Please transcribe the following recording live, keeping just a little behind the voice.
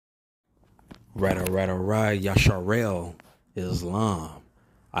Right, all right, all right. Yasharel, Islam.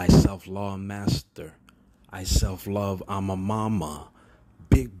 I self-law master. I self-love. I'm a mama.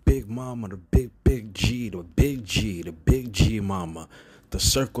 Big mama. The big G. The big G. The big G mama. The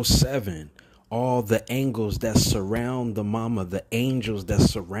circle 7. All the angles that surround the mama. The angels that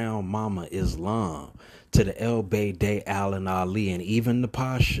surround mama Islam. To the El Day, Allen Ali, and even the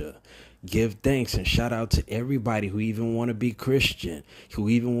Pasha. Give thanks and shout out to everybody who even want to be Christian, who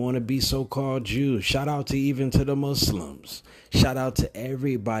even want to be so-called Jews. Shout out to even to the Muslims. Shout out to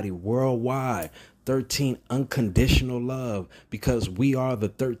everybody worldwide. 13 unconditional love, because we are the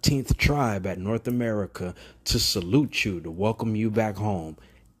 13th tribe at North America, to salute you, to welcome you back home.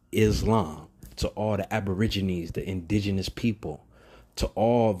 Islam, to all the Aborigines, the indigenous people, to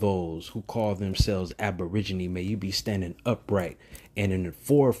all those who call themselves Aborigine, may you be standing upright and in the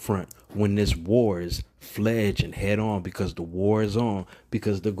forefront when this war is fledged and head on, because the war is on,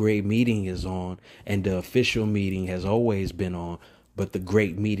 because the great meeting is on, and the official meeting has always been on, but the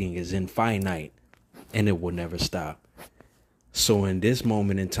great meeting is infinite and it will never stop. So in this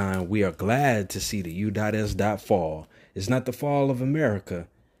moment in time, we are glad to see the U.S. fall. It's not the fall of America.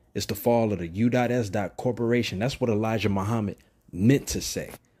 It's the fall of the U.S. Corporation. That's what Elijah Muhammad meant to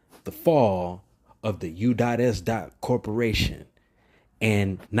say. The fall of the U.S. Corporation.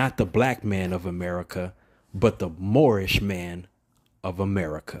 And not the black man of America, but the Moorish man of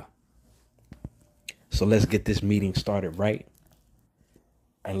America. So let's get this meeting started right.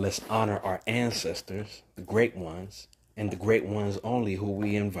 And let's honor our ancestors, the great ones, and the great ones only who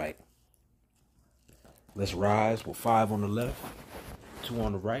we invite. Let's rise with 5 on the left, 2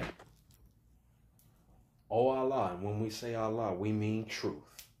 on the right. Oh Allah, and when we say Allah, we mean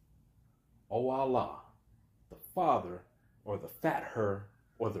truth. Oh Allah, the Father, or the fat her,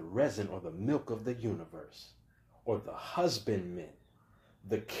 or the resin, or the milk of the universe, or the husbandman,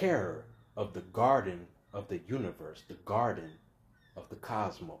 the carer of the garden of the universe, the garden of the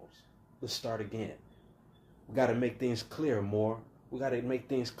cosmos. Let's start again. We got to make things clear more. We got to make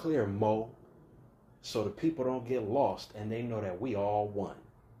things clear, Mo, so the people don't get lost and they know that we all one.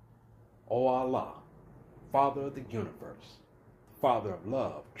 Oh Allah, Father of the universe, Father of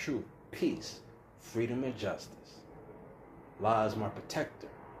love, truth, peace, freedom, and justice. Allah is my protector,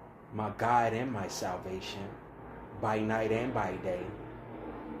 my guide and my salvation, by night and by day,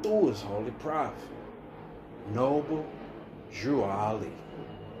 through his holy prophet, noble Drew Ali,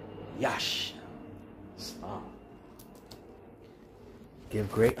 Yash, Islam.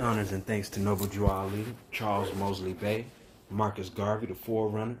 Give great honors and thanks to Noble Drew Ali, Charles Mosley Bay, Marcus Garvey, the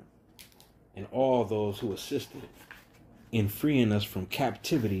Forerunner, and all those who assisted in freeing us from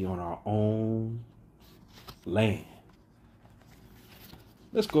captivity on our own land.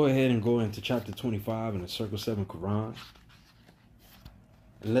 Let's go ahead and go into chapter 25 in the Circle 7 Quran.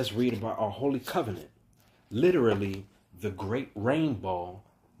 And let's read about our holy covenant. Literally, the great rainbow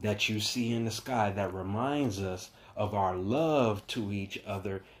that you see in the sky that reminds us of our love to each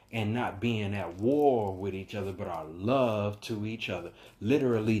other and not being at war with each other, but our love to each other.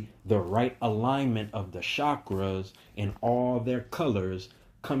 Literally, the right alignment of the chakras in all their colors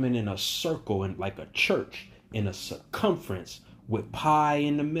coming in a circle, and like a church in a circumference with pi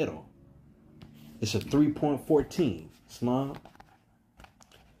in the middle. It's a 3.14. Islam.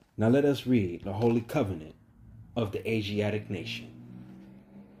 Now let us read the Holy Covenant of the Asiatic nation.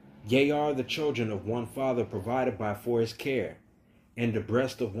 Ye are the children of one father provided by for his care, and the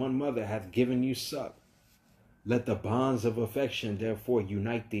breast of one mother hath given you suck. Let the bonds of affection therefore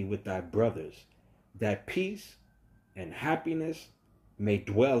unite thee with thy brothers, that peace and happiness may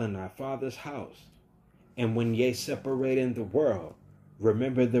dwell in thy father's house. And when ye separate in the world,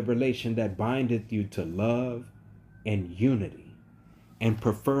 remember the relation that bindeth you to love and unity, and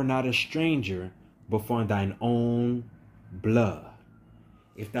prefer not a stranger before thine own blood.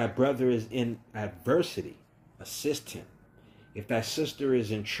 If thy brother is in adversity, assist him. If thy sister is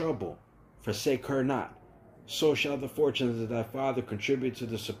in trouble, forsake her not. So shall the fortunes of thy father contribute to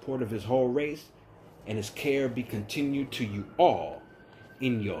the support of his whole race, and his care be continued to you all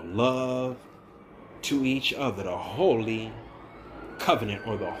in your love to each other. The holy covenant,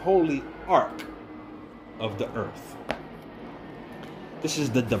 or the holy ark of the earth. This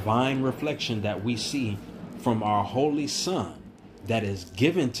is the divine reflection that we see from our holy Son that is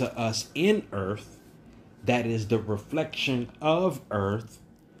given to us in earth, that is the reflection of earth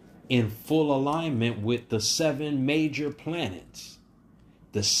in full alignment with the 7 major planets,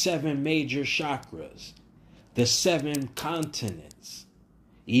 the 7 major chakras, the 7 continents,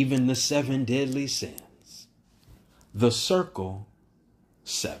 even the 7 deadly sins. The circle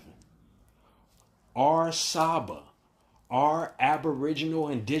 7. Our Saba, our Aboriginal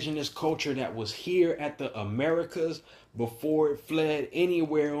indigenous culture that was here at the Americas before it fled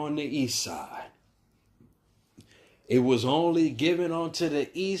anywhere on the east side. It was only given onto the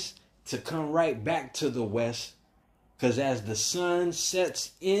east to come right back to the west, because as the sun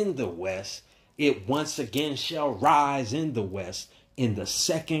sets in the west, it once again shall rise in the west in the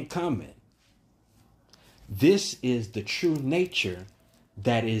second coming. This is the true nature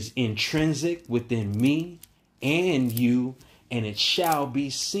that is intrinsic within me and you, and it shall be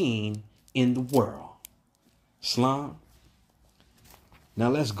seen in the world. Islam. Now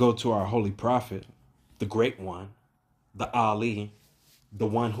let's go to our holy prophet, the great one, the Ali, the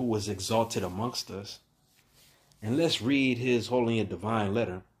one who was exalted amongst us. And let's read his holy and divine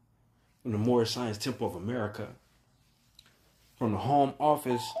letter from the Moorish Science Temple of America, from the Home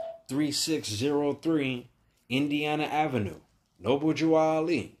Office 3603, Indiana Avenue, Noble Drew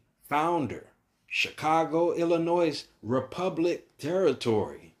Ali, founder, Chicago, Illinois Republic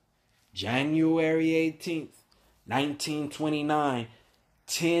Territory, January 18th, 1929,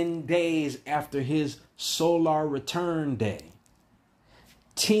 10 days after his solar return day.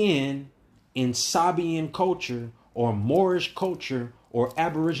 10 in Sabian culture or Moorish culture or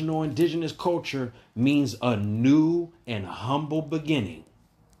Aboriginal indigenous culture means a new and humble beginning.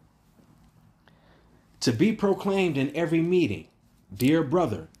 To be proclaimed in every meeting, dear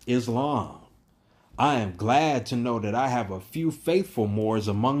brother Islam, I am glad to know that I have a few faithful Moors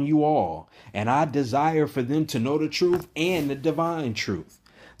among you all, and I desire for them to know the truth and the divine truth.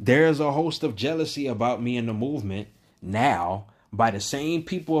 There is a host of jealousy about me in the movement now by the same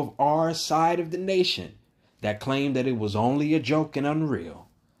people of our side of the nation that claim that it was only a joke and unreal.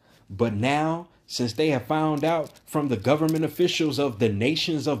 But now, since they have found out from the government officials of the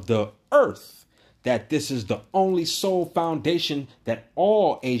nations of the earth that this is the only sole foundation that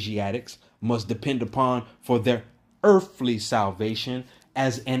all Asiatics must depend upon for their earthly salvation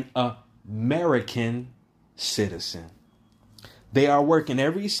as an American citizen, they are working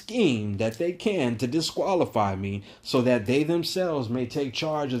every scheme that they can to disqualify me so that they themselves may take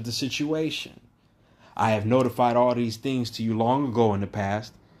charge of the situation. I have notified all these things to you long ago in the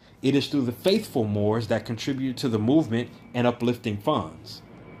past. It is through the faithful Moors that contribute to the movement and uplifting funds,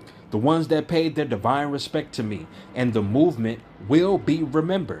 the ones that paid their divine respect to me, and the movement will be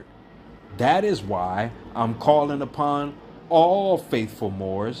remembered. That is why I'm calling upon all faithful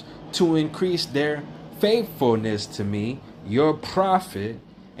Moors to increase their faithfulness to me, your prophet,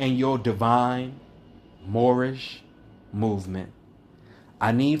 and your divine Moorish movement.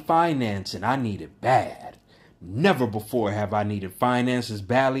 I need finance, and I need it bad. Never before have I needed finance as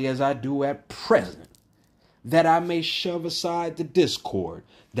badly as I do at present, that I may shove aside the discord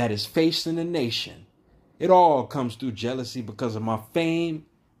that is facing the nation. It all comes through jealousy because of my fame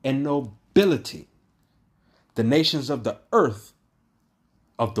and nobility. The nations of the earth,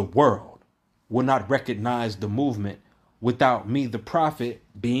 of the world, will not recognize the movement without me, the prophet,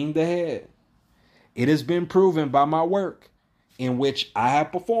 being the head. It has been proven by my work, in which I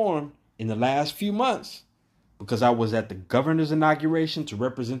have performed in the last few months, because I was at the governor's inauguration to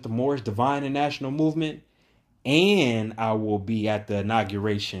represent the Moorish divine and national movement, and I will be at the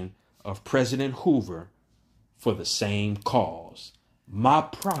inauguration of President Hoover for the same cause. My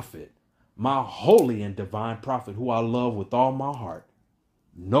prophet, my holy and divine prophet, who I love with all my heart,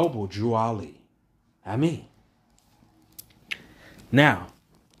 Noble Drew Ali. Ameen. Now,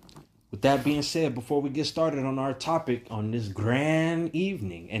 with that being said, before we get started on our topic on this grand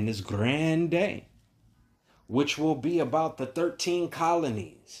evening and this grand day, which will be about the 13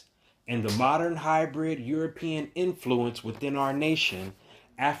 colonies and the modern hybrid European influence within our nation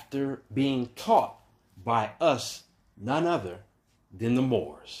after being taught by us, none other than the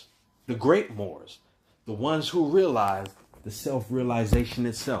Moors, the great Moors, the ones who realized the self-realization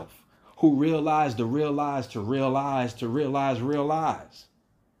itself, who realized the realize to realize to realize.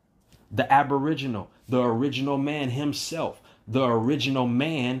 The Aboriginal, the original man himself, the original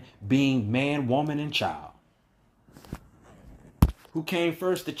man being man, woman, and child. Who came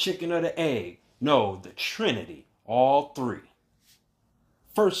first, the chicken or the egg? No, the Trinity, all three.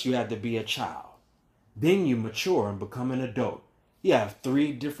 First, you had to be a child. Then you mature and become an adult. You have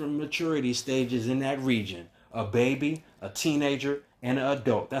 3 different maturity stages in that region: a baby, a teenager, and an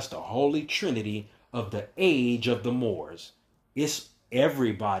adult. That's the holy trinity of the age of the Moors. It's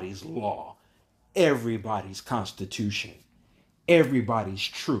everybody's law, everybody's constitution, everybody's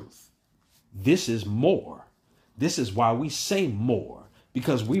truth. This is more. This is why we say more,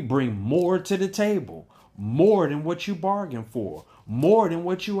 because we bring more to the table, more than what you bargained for, more than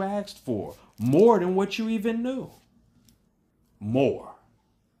what you asked for, more than what you even knew. More.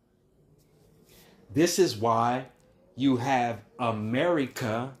 This is why you have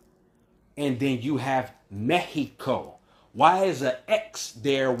America, and then you have Mexico. Why is an X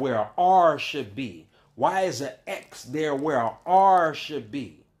there where an R should be? Why is an X there where an R should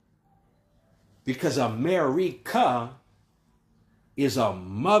be? Because America is a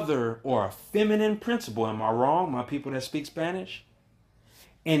mother or a feminine principle. Am I wrong, my people that speak Spanish?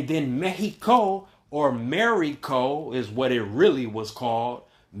 And then Mexico or Marico is what it really was called.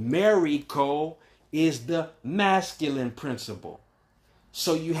 Marico is the masculine principle.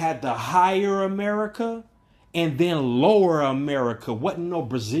 So you had the higher America and then lower America. Wasn't no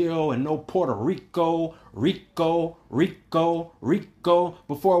Brazil and no Puerto Rico, Rico.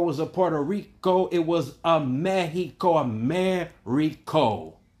 Before it was a Puerto Rico, it was a Mexico,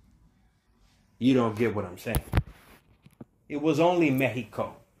 Americo. You don't get what I'm saying. It was only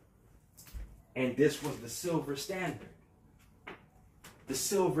Mexico. And this was the silver standard. The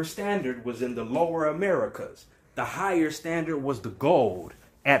silver standard was in the lower Americas. The higher standard was the gold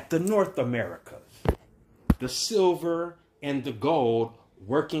at the North Americas. The silver and the gold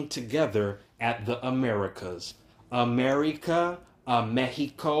working together at the Americas. America,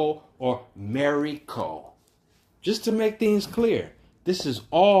 Mexico, or Marico. Just to make things clear, this is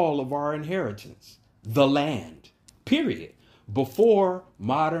all of our inheritance. The land, period. Before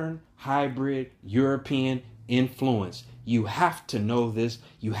modern, hybrid, European influence. You have to know this.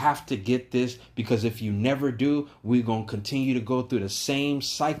 You have to get this, because if you never do, we're going to continue to go through the same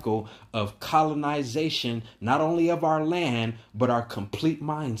cycle of colonization, not only of our land, but our complete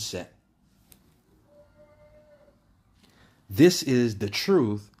mindset. This is the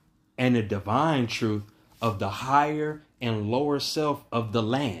truth and the divine truth of the higher and lower self of the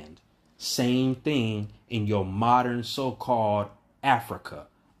land. Same thing in your modern so-called Africa.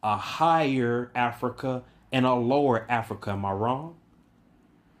 A higher Africa and a lower Africa. Am I wrong?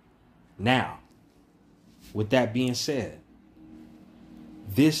 Now, with that being said,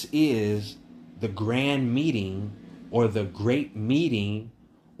 this is the grand meeting or the great meeting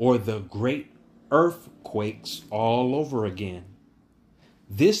or the great earthquakes all over again.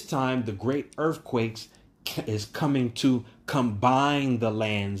 This time, the great earthquakes is coming to combine the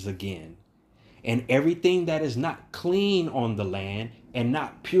lands again. And everything that is not clean on the land and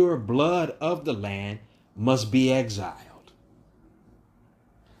not pure blood of the land must be exiled.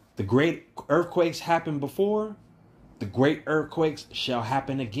 The great earthquakes happened before. The great earthquakes shall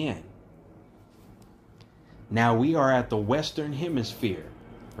happen again. Now we are at the Western Hemisphere,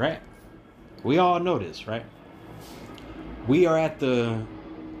 right? We all know this, right? We are at the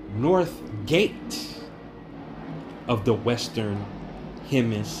North Gate of the Western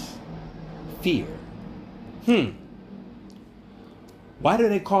Hemisphere. Why do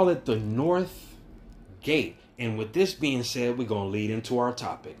they call it the North Gate? And with this being said, we're going to lead into our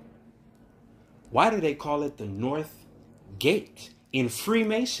topic. Why do they call it the North Gate in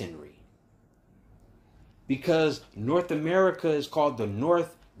Freemasonry? Because North America is called the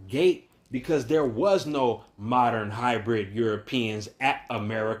North Gate because there was no modern hybrid Europeans at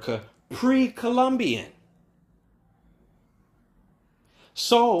America pre-Columbian.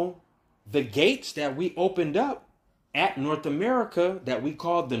 So the gates that we opened up at North America that we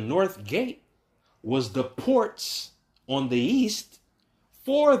called the North Gate was the ports on the east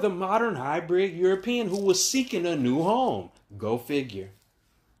for the modern hybrid European who was seeking a new home. Go figure.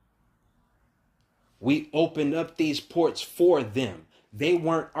 We opened up these ports for them. They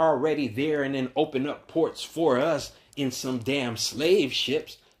weren't already there and then opened up ports for us in some damn slave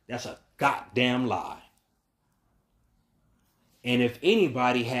ships. That's a goddamn lie. And if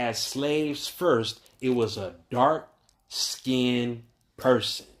anybody had slaves first, it was a dark-skinned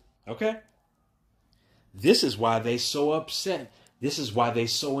person. Okay? This is why they so upset. This is why they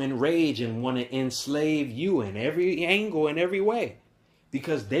so enraged and want to enslave you in every angle, in every way.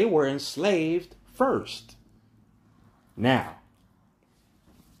 Because they were enslaved first. Now,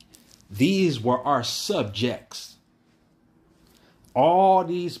 these were our subjects. All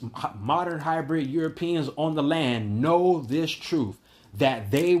these modern hybrid Europeans on the land know this truth,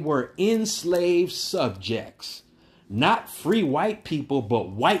 that they were enslaved subjects. Not free white people, but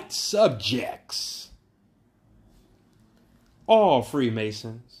white subjects. All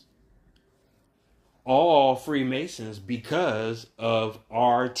Freemasons. All Freemasons because of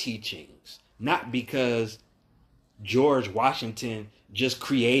our teachings. Not because George Washington just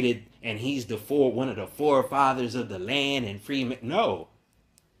created and he's one of the forefathers of the land and Freemasons. No,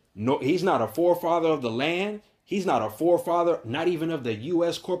 he's not a forefather of the land. He's not a forefather, not even of the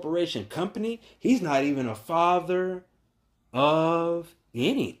U.S. corporation company. He's not even a father of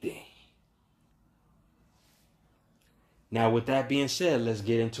anything. Now, with that being said, let's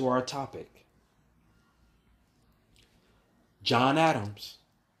get into our topic. John Adams,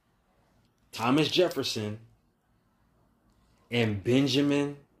 Thomas Jefferson, and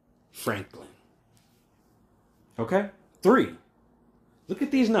Benjamin Franklin. Okay? 3. Look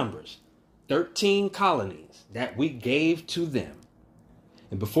at these numbers. 13 colonies that we gave to them.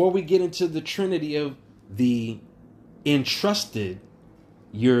 And before we get into the trinity of the entrusted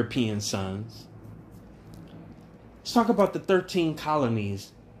European sons, let's talk about the 13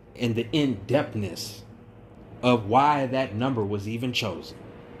 colonies and the in-depthness of why that number was even chosen.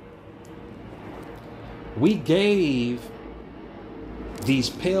 We gave these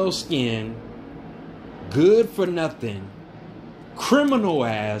pale-skinned, good-for-nothing,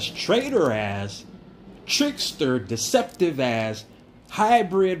 criminal-ass, traitor-ass, trickster, deceptive-ass,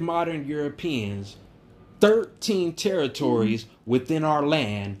 hybrid modern Europeans 13 territories within our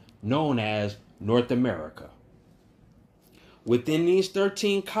land known as North America. Within these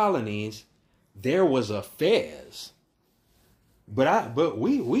 13 colonies, there was a Fez. But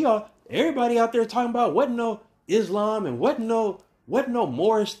we are, everybody out there talking about what no Islam and what no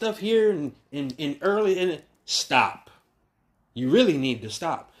Moorish stuff here in early. Stop. You really need to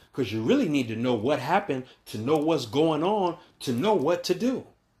stop, because you really need to know what happened, to know what's going on, to know what to do.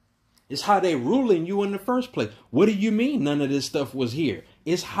 It's how they ruling you in the first place. What do you mean none of this stuff was here?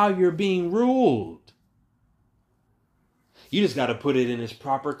 It's how you're being ruled. You just got to put it in its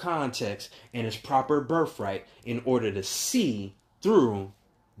proper context and its proper birthright in order to see through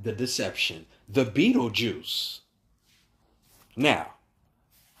the deception. The Beetlejuice. Now,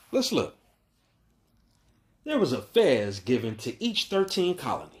 let's look. There was a fez given to each 13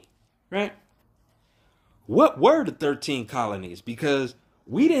 colony, right? What were the 13 colonies? Because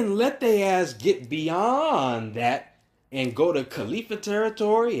we didn't let they ass get beyond that and go to Khalifa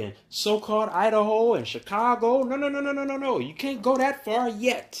territory and so-called Idaho and Chicago. No. You can't go that far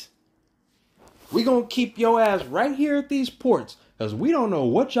yet. We're going to keep your ass right here at these ports, because we don't know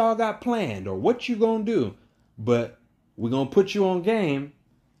what y'all got planned or what you going to do. But we're going to put you on game,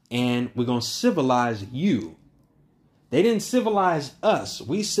 and we're going to civilize you. They didn't civilize us.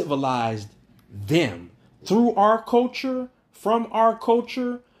 We civilized them through our culture, from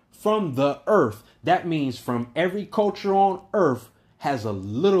the earth. That means from every culture on earth has a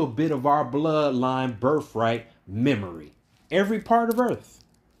little bit of our bloodline birthright memory. Every part of earth.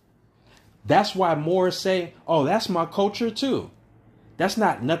 That's why Moors say, oh, that's my culture too. That's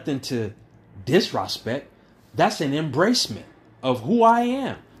not nothing to disrespect. That's an embracement of who I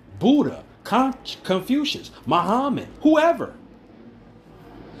am. Buddha, Confucius, Muhammad, whoever.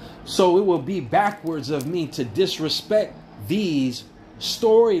 So it will be backwards of me to disrespect these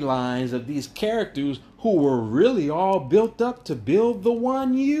storylines of these characters who were really all built up to build the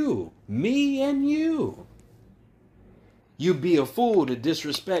one you, me and you. You'd be a fool to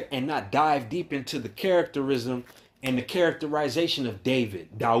disrespect and not dive deep into the characterism and the characterization of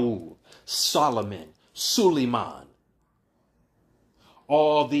David, Dawood, Solomon, Suleiman.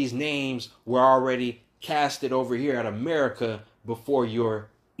 All these names were already casted over here at America before your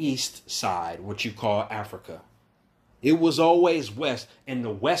east side, what you call Africa. It was always west, and the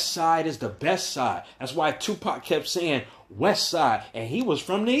west side is the best side. That's why Tupac kept saying west side, and he was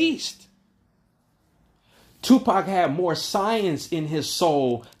from the east. Tupac had more science in his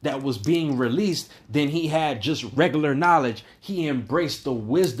soul that was being released than he had just regular knowledge. He embraced the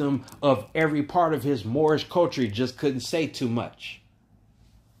wisdom of every part of his Moorish culture. He just couldn't say too much.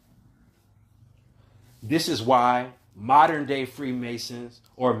 This is why modern day Freemasons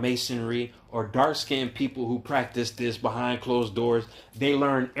or Masonry or dark-skinned people who practice this behind closed doors, they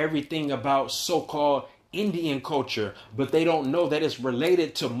learn everything about so-called Indian culture, but they don't know that it's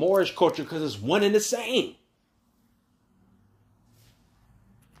related to Moorish culture because it's one and the same.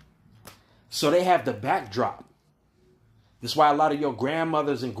 So they have the backdrop. That's why a lot of your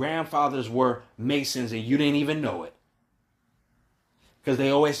grandmothers and grandfathers were Masons and you didn't even know it. Because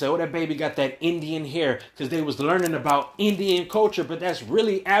they always say, oh, that baby got that Indian hair. Because they was learning about Indian culture, but that's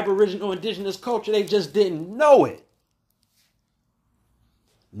really Aboriginal indigenous culture. They just didn't know it.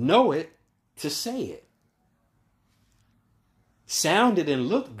 Know it to say it. Sounded and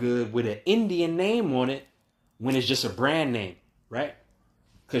looked good with an Indian name on it when it's just a brand name, right?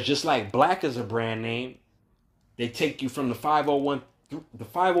 Because just like black is a brand name, they take you from the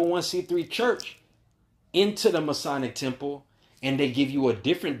 501c3 church into the Masonic temple, and they give you a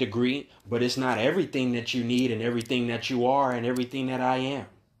different degree, but it's not everything that you need and everything that you are and everything that I am.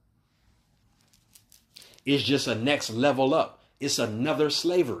 It's just a next level up. It's another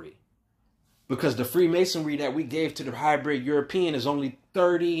slavery. Because the Freemasonry that we gave to the hybrid European is only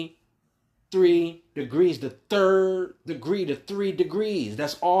 33 degrees. The third degree to 3 degrees.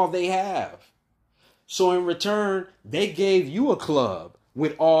 That's all they have. So in return, they gave you a club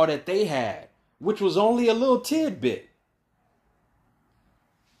with all that they had, which was only a little tidbit.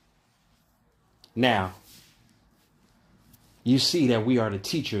 Now, you see that we are the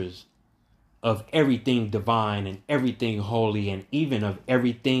teachers of everything divine and everything holy and even of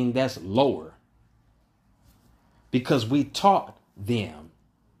everything that's lower. Because we taught them.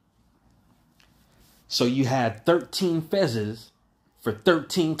 So you had 13 fezzes for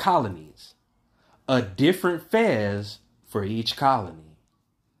 13 colonies. A different fez for each colony.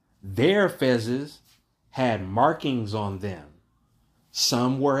 Their fezzes had markings on them.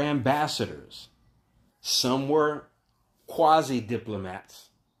 Some were ambassadors. Some were quasi-diplomats.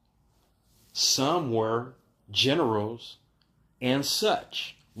 Some were generals and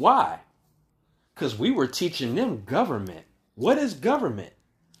such. Why? Because we were teaching them government. What is government?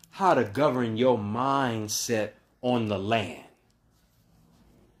 How to govern your mindset on the land.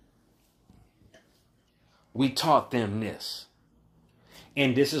 We taught them this.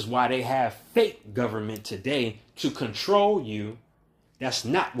 And this is why they have fake government today to control you. That's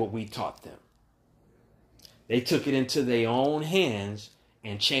not what we taught them. They took it into their own hands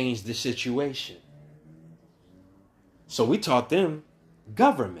and changed the situation. So we taught them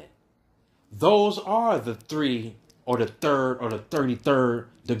government. Those are the 3 or the 3rd or the 33rd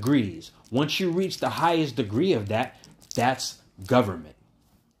degrees. Once you reach the highest degree of that, that's government.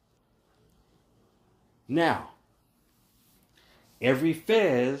 Now, every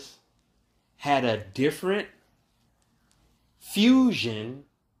fez had a different fusion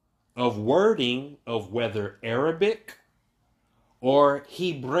of wording of whether Arabic or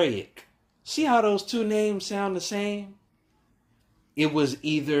Hebraic. See how those two names sound the same? It was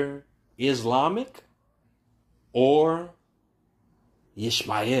either Islamic or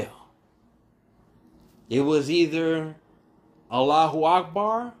Ishmael. It was either Allahu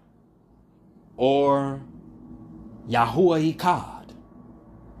Akbar or Yahuwah Ikad.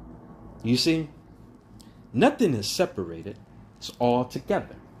 You see, nothing is separated. It's all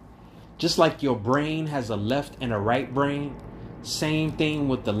together. Just like your brain has a left and a right brain, same thing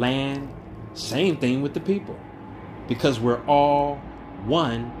with the land, same thing with the people. Because we're all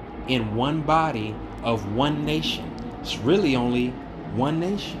one in one body of one nation. It's really only one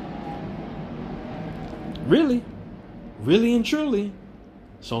nation. Really and truly,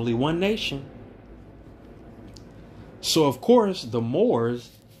 it's only one nation. So, of course, the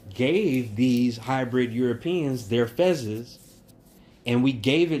Moors gave these hybrid Europeans their fezzes, and we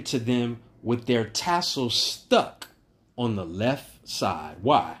gave it to them with their tassels stuck on the left side.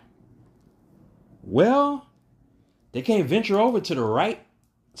 Why? Well, they can't venture over to the right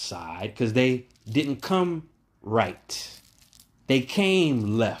side because they didn't come right. They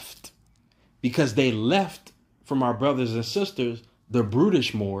came left because they left from our brothers and sisters, the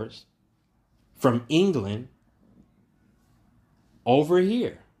brutish Moors, from England over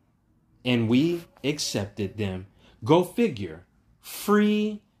here. And we accepted them. Go figure.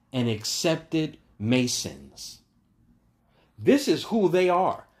 Free and accepted Masons. This is who they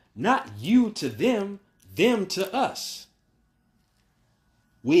are. Not you to them, them to us.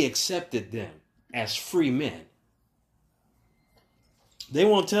 We accepted them as free men. They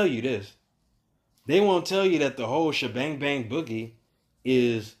won't tell you this. They won't tell you that the whole shebang bang boogie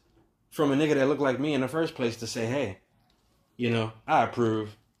is from a nigga that looked like me in the first place to say, hey, you know, I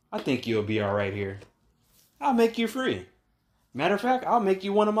approve. I think you'll be all right here. I'll make you free. Matter of fact, I'll make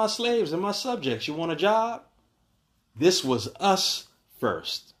you one of my slaves and my subjects. You want a job? This was us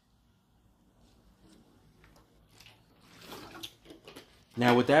first.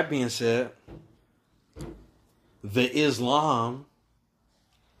 Now, with that being said, the Islam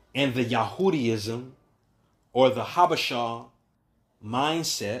and the Yahudiism or the Habasha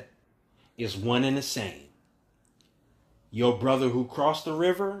mindset is one and the same. Your brother who crossed the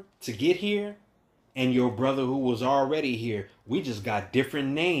river to get here and your brother who was already here. We just got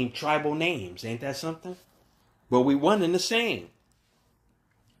different tribal names. Ain't that something? But we one and the same.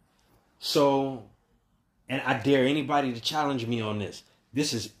 So, and I dare anybody to challenge me on this.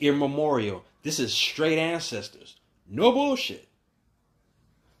 This is immemorial. This is straight ancestors. No bullshit.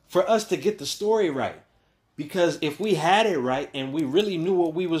 For us to get the story right. Because if we had it right and we really knew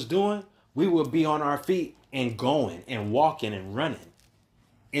what we was doing, we would be on our feet and going and walking and running.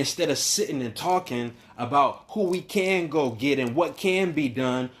 Instead of sitting and talking about who we can go get and what can be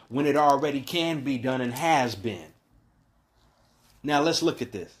done when it already can be done and has been. Now let's look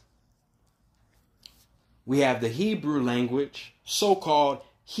at this. We have the Hebrew language, so-called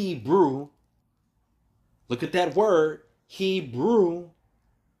Hebrew. Look at that word, Hebrew.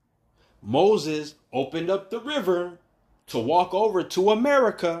 Moses opened up the river to walk over to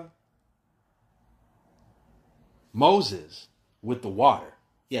America. Moses with the water.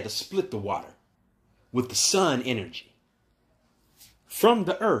 He had to split the water with the sun energy from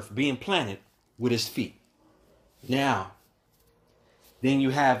the earth being planted with his feet. Now, then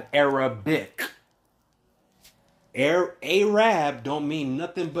you have Arabic. Arab don't mean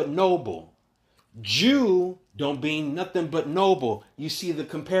nothing but noble. Jew don't mean nothing but noble. You see the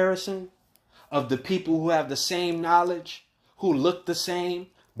comparison of the people who have the same knowledge, who look the same,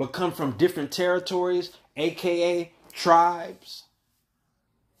 but come from different territories, aka tribes.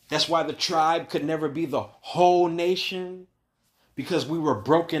 That's why the tribe could never be the whole nation, because we were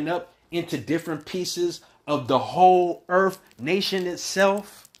broken up into different pieces of the whole earth nation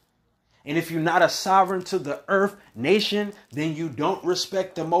itself. And if you're not a sovereign to the earth nation, then you don't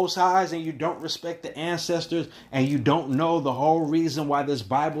respect the Most Highs, and you don't respect the ancestors, and you don't know the whole reason why this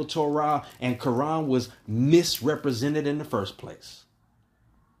Bible, Torah, and Quran was misrepresented in the first place.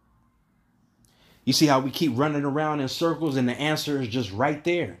 You see how we keep running around in circles and the answer is just right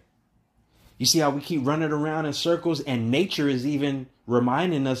there. You see how we keep running around in circles and nature is even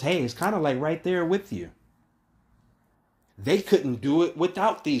reminding us, hey, it's kind of like right there with you. They couldn't do it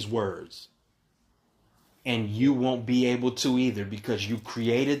without these words. And you won't be able to either, because you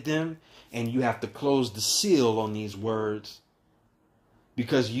created them and you have to close the seal on these words.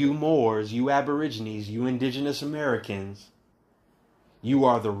 Because you Moors, you Aborigines, you Indigenous Americans, you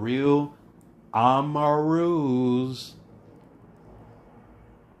are the real Amarus.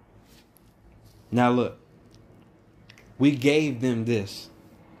 Now look, we gave them this.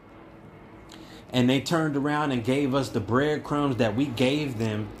 And they turned around and gave us the breadcrumbs that we gave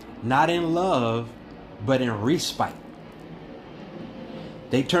them, not in love, but in respite.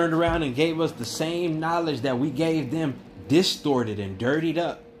 They turned around and gave us the same knowledge that we gave them, distorted and dirtied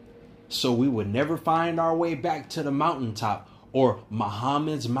up, so we would never find our way back to the mountaintop or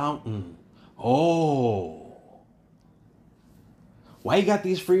Muhammad's mountain. Oh. Why you got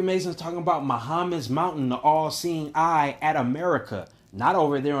these Freemasons talking about Muhammad's mountain, the all-seeing eye at America, not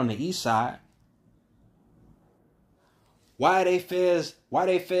over there on the east side? Why they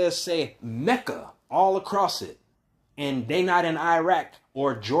feds say Mecca all across it, and they not in Iraq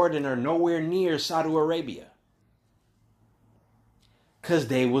or Jordan or nowhere near Saudi Arabia? Because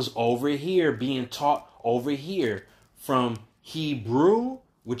they was over here being taught over here from Hebrew,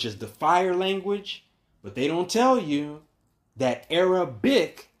 which is the fire language, but they don't tell you that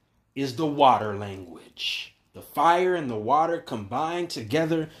Arabic is the water language. The fire and the water combined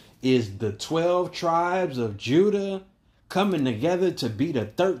together is the 12 tribes of Judah coming together to be the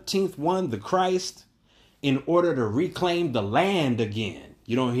 13th one, the Christ, in order to reclaim the land again.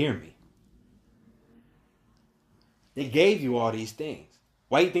 You don't hear me? They gave you all these things.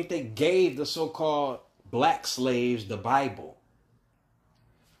 Why do you think they gave the so-called black slaves the Bible?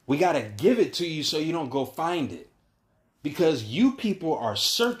 We got to give it to you so you don't go find it. Because you people are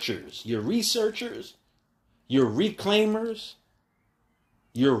searchers. You're researchers. You're reclaimers.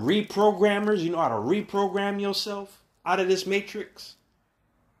 You're reprogrammers. You know how to reprogram yourself out of this matrix.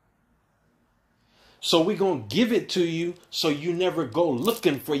 So we're going to give it to you so you never go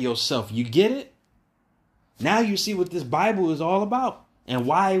looking for yourself. You get it? Now you see what this Bible is all about and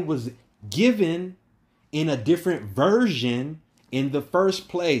why it was given in a different version in the first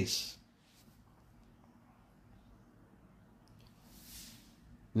place.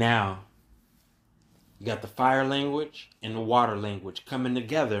 Now, you got the fire language and the water language coming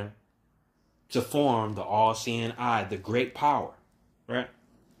together to form the all-seeing eye, the great power, right?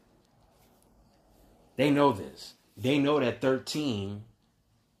 They know this. They know that 13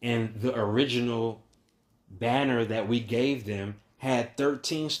 and the original banner that we gave them had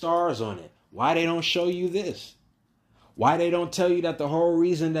 13 stars on it. Why they don't show you this? Why they don't tell you that the whole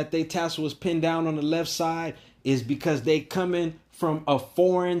reason that they tassel was pinned down on the left side is because they coming from a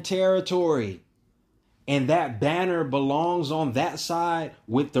foreign territory. And that banner belongs on that side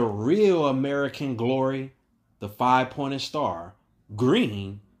with the real American glory, the 5-pointed star,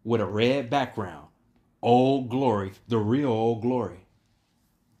 green with a red background. Old Glory, the real Old Glory.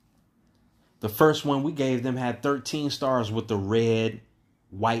 The first one we gave them had 13 stars with the red,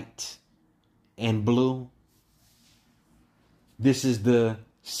 white, and blue. This is the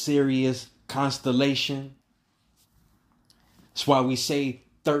Sirius constellation. That's why we say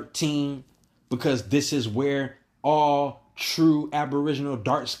 13, because this is where all true Aboriginal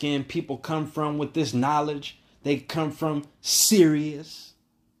dark-skinned people come from with this knowledge. They come from Sirius.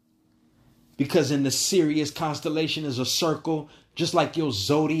 Because in the Sirius constellation is a circle, just like your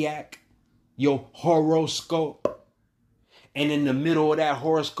zodiac, your horoscope. And in the middle of that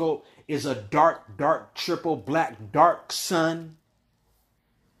horoscope is a dark, dark, triple black, dark sun.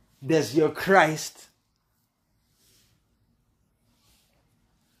 That's your Christ.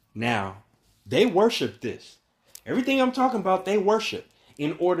 Now, they worship this. Everything I'm talking about, they worship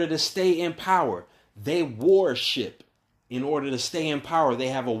in order to stay in power. They worship in order to stay in power. They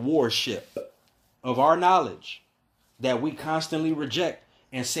have a worship of our knowledge that we constantly reject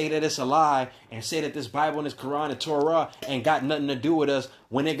and say that it's a lie and say that this Bible and this Quran and Torah ain't got nothing to do with us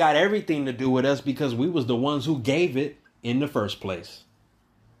when it got everything to do with us because we was the ones who gave it in the first place.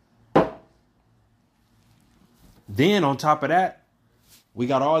 Then on top of that, we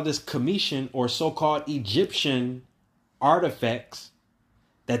got all this Commission or so-called Egyptian artifacts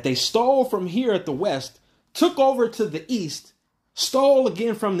that they stole from here at the West, took over to the East, stole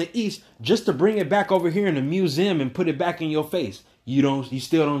again from the East just to bring it back over here in the museum and put it back in your face. You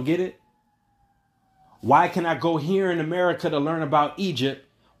still don't get it? Why can I go here in America to learn about Egypt?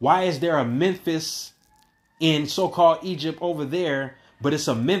 Why is there a Memphis in so-called Egypt over there, but it's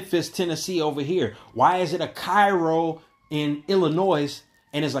a Memphis, Tennessee over here? Why is it a Cairo in Illinois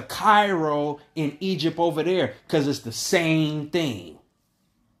and it's a Cairo in Egypt over there? Because it's the same thing.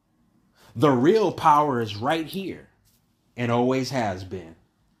 The real power is right here and always has been.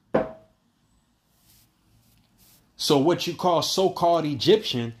 So what you call so-called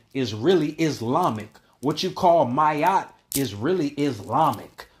Egyptian is really Islamic. What you call Mayat is really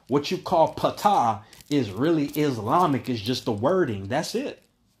Islamic. What you call Ptah is really Islamic. It's just the wording. That's it.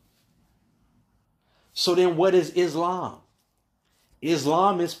 So then what is Islam?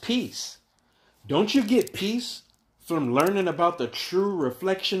 Islam is peace. Don't you get peace from learning about the true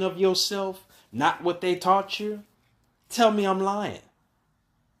reflection of yourself, not what they taught you? Tell me I'm lying.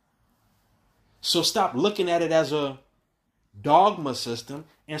 So stop looking at it as a dogma system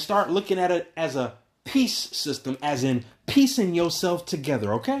and start looking at it as a peace system, as in piecing yourself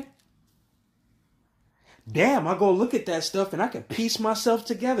together, okay? Damn, I go look at that stuff and I can piece myself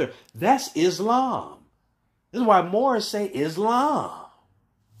together. That's Islam. This is why Moors say Islam.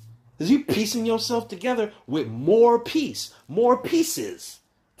 Because you piecing yourself together with more peace, more pieces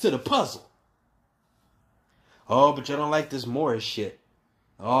to the puzzle. Oh, but you don't like this Moorish shit.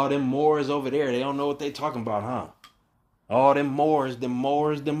 Oh, them Moors over there, they don't know what they talking about, huh? Oh, them Moors,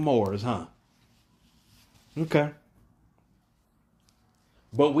 huh? Okay.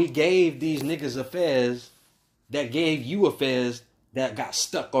 But we gave these niggas a fez that gave you a fez that got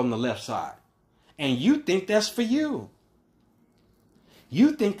stuck on the left side. And you think that's for you.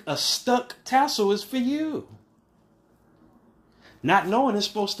 You think a stuck tassel is for you. Not knowing it's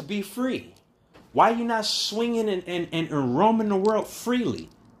supposed to be free. Why are you not swinging and roaming the world freely?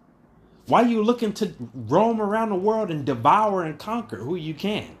 Why are you looking to roam around the world and devour and conquer who you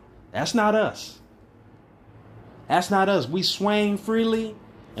can? That's not us. That's not us. We swing freely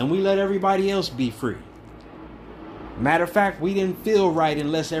and we let everybody else be free. Matter of fact, we didn't feel right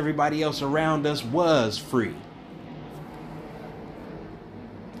unless everybody else around us was free.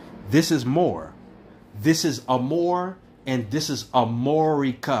 This is more. This is Amor and this is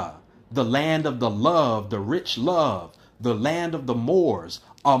Amorica. The land of the love, the rich love, the land of the Moors.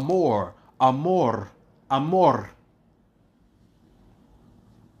 Amor, amor, amor.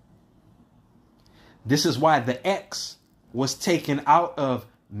 This is why the X was taken out of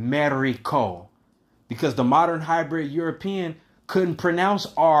Merico. Because the modern hybrid European couldn't pronounce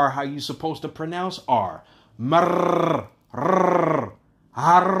R how you're supposed to pronounce R. Mrr, rrr,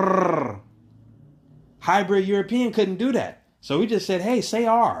 arr. Hybrid European couldn't do that. So we just said, hey, say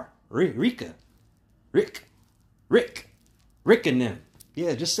R. Rika. Rick and them.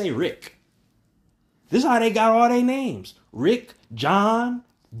 Yeah, just say Rick. This is how they got all their names. Rick, John,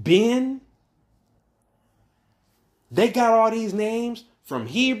 Ben. They got all these names from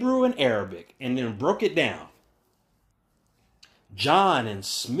Hebrew and Arabic and then broke it down. John and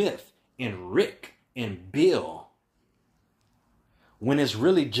Smith and Rick and Bill. When it's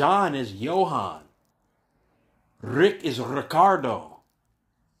really John is Johann. Rick is Ricardo.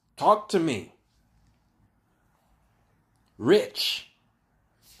 Talk to me. Rich.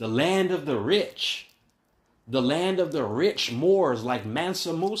 The land of the rich. The land of the rich Moors like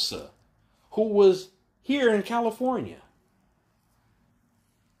Mansa Musa, who was here in California,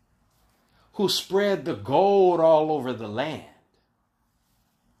 who spread the gold all over the land.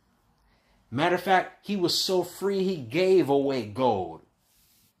 Matter of fact, he was so free, he gave away gold.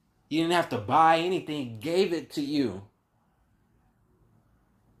 He didn't have to buy anything, he gave it to you.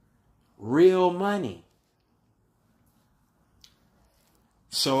 Real money.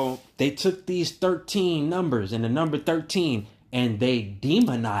 So they took these 13 numbers and the number 13 and they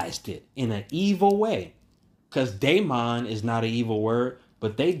demonized it in an evil way. Because daemon is not an evil word,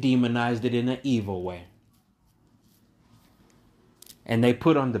 but they demonized it in an evil way. And they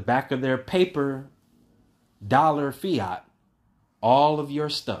put on the back of their paper dollar fiat all of your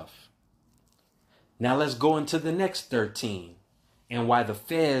stuff. Now let's go into the next 13 and why the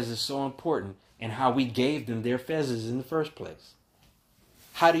fez is so important and how we gave them their fezes in the first place.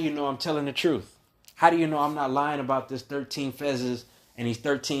 How do you know I'm telling the truth? How do you know I'm not lying about this 13 fezes and these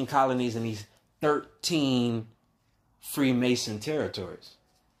 13 colonies and these 13 Freemason territories?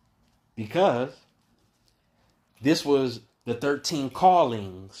 Because this was the 13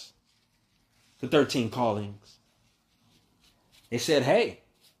 callings. The 13 callings. They said, hey,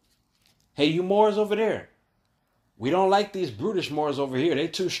 you Moors over there. We don't like these brutish Moors over here. They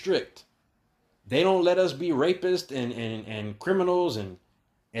too strict. They don't let us be rapists and criminals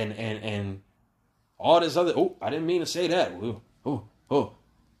and all this other. Oh, I didn't mean to say that. Oh.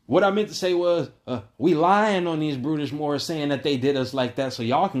 What I meant to say was, we lying on these brutish Moors saying that they did us like that so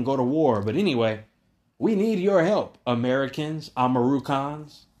y'all can go to war. But anyway, we need your help, Americans,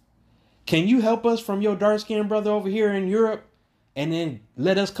 Amarucans. Can you help us from your dark-skinned brother over here in Europe and then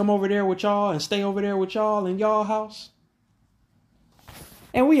let us come over there with y'all and stay over there with y'all in y'all house?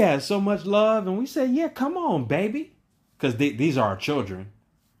 And we had so much love and we said, yeah, come on, baby. Because these are our children,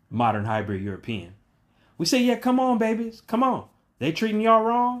 modern hybrid European. We say, yeah, come on, babies. Come on. They treating y'all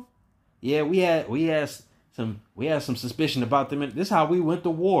wrong? Yeah, we had some suspicion about them. This is how we went to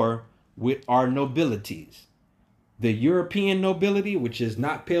war with our nobilities. The European nobility, which is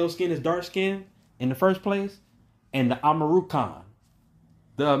not pale skin, is dark skin in the first place, and the Amarucan,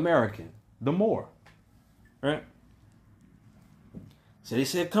 the American, the Moor, right? So they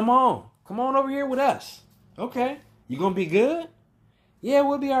said, come on over here with us. Okay, you gonna be good? Yeah,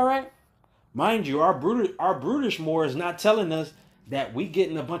 we'll be all right. Mind you, our brutish Moor is not telling us that we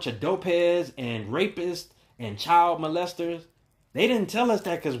getting a bunch of dopeheads and rapists and child molesters. They didn't tell us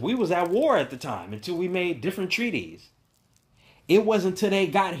that because we was at war at the time until we made different treaties. It wasn't until they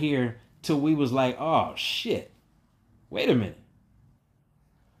got here till we was like, oh, shit. Wait a minute.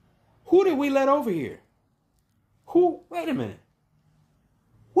 Who did we let over here? Who? Wait a minute.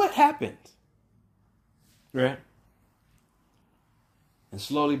 What happened? Right? And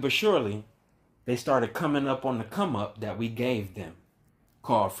slowly but surely, they started coming up on the come up that we gave them,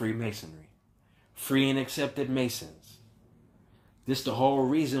 called Freemasonry. Free and accepted Masons. This is the whole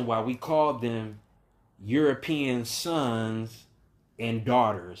reason why we called them European sons and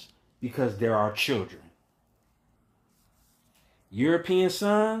daughters, because they're our children. European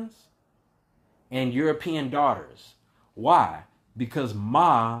sons and European daughters. Why? Because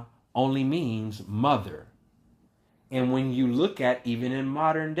Ma only means mother. And when you look at, even in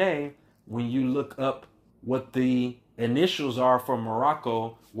modern day, when you look up what the initials are for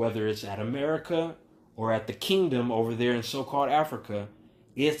Morocco, whether it's at America or at the kingdom over there in so-called Africa,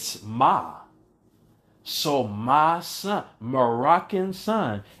 it's Ma. So my son, Moroccan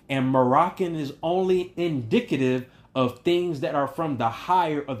son. And Moroccan is only indicative of things that are from the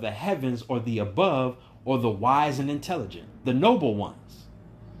higher of the heavens or the above or the wise and intelligent, the noble ones.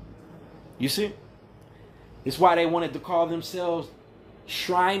 You see? It's why they wanted to call themselves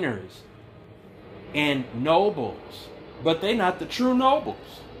Shriners and nobles. But they're not the true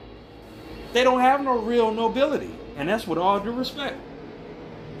nobles. They don't have no real nobility. And that's with all due respect.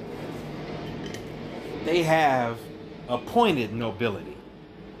 They have appointed nobility.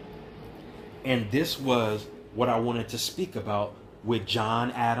 And this was what I wanted to speak about with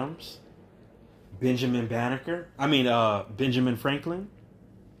John Adams, Benjamin Franklin,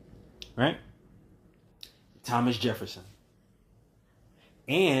 right? Thomas Jefferson,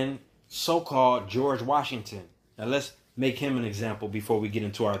 and so-called George Washington. Now let's make him an example before we get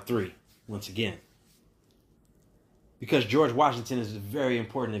into our three once again. Because George Washington is a very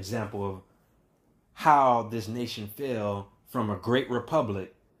important example of how this nation fell from a great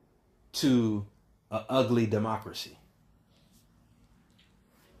republic to an ugly democracy.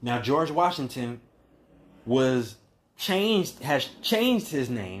 Now, George Washington has changed his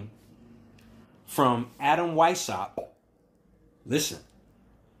name from Adam Weishaupt. Listen,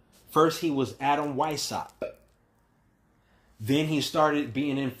 first he was Adam Weishaupt. Then he started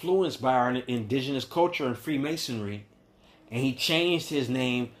being influenced by our indigenous culture and Freemasonry, and he changed his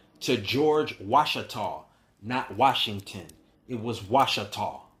name to George Washita, not Washington. It was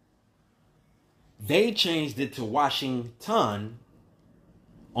Washita. They changed it to Washington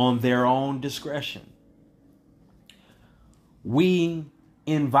on their own discretion. We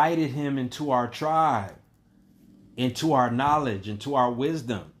invited him into our tribe, into our knowledge, into our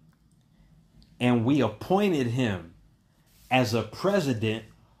wisdom, and we appointed him as a president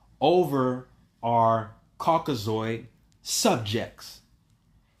over our Caucasoid subjects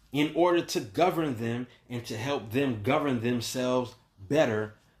in order to govern them and to help them govern themselves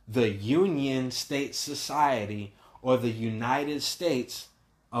better, the Union State Society or the United States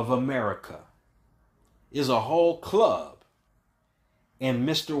of America. Is a whole club. And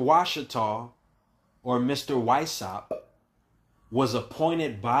Mr. Washita or Mr. Weissop was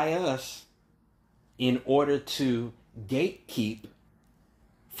appointed by us in order to gatekeep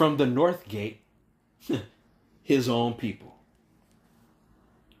from the North Gate his own people.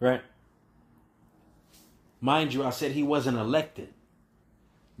 Right? Mind you, I said he wasn't elected.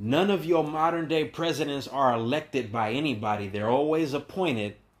 None of your modern day presidents are elected by anybody. They're always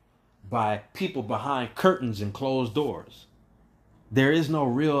appointed by people behind curtains and closed doors. There is no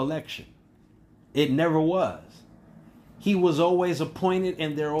real election. It never was. He was always appointed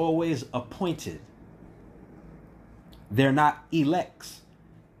and they're always appointed. They're not elects.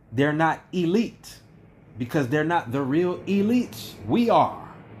 They're not elite because they're not the real elites. We are.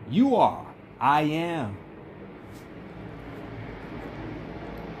 You are. I am.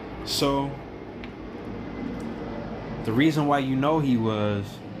 So, the reason why you know he was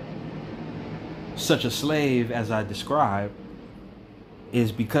such a slave as I described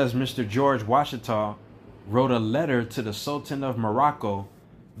is because Mr. George Washita wrote a letter to the Sultan of Morocco,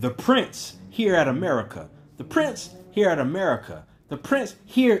 the prince here at America, the prince here at America, the prince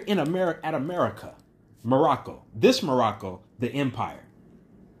here in America, Morocco, this Morocco, the empire.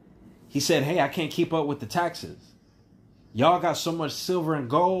 He said, hey, I can't keep up with the taxes. Y'all got so much silver and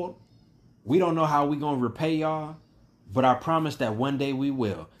gold. We don't know how we going to repay y'all, but I promise that one day we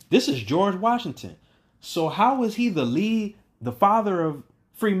will. This is George Washington. So how is he the father of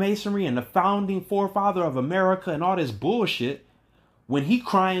Freemasonry and the founding forefather of America and all this bullshit when he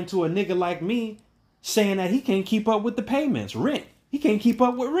crying to a nigga like me saying that he can't keep up with the payments, rent. He can't keep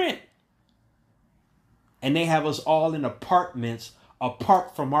up with rent. And they have us all in apartments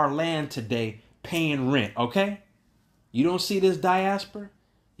apart from our land today paying rent, okay? You don't see this diaspora?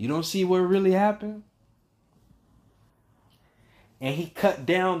 You don't see what really happened? And he cut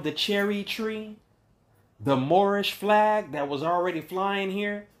down the cherry tree, the Moorish flag that was already flying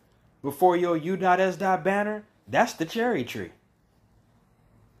here before your U.S. banner. That's the cherry tree.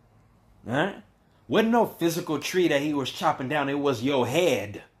 All right? Wasn't no physical tree that he was chopping down. It was your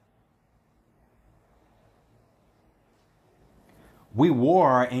head. We wore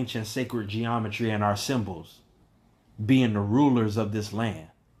our ancient sacred geometry and our symbols, being the rulers of this land.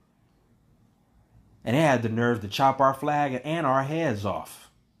 And they had the nerve to chop our flag and our heads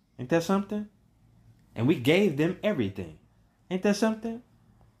off. Ain't that something? And we gave them everything. Ain't that something?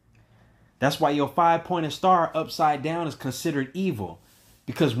 That's why your 5-pointed star upside down is considered evil.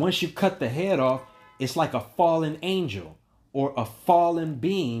 Because once you cut the head off, it's like a fallen angel or a fallen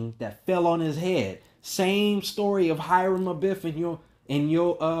being that fell on his head. Same story of Hiram Abiff in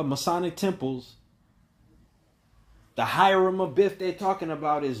your Masonic temples. The Hiram Abiff they're talking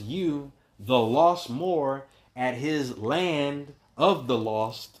about is you, the lost Moor, at his land of the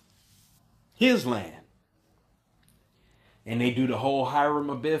lost, his land. And they do the whole Hiram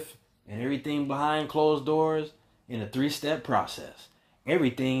Abiff and everything behind closed doors in a 3-step process.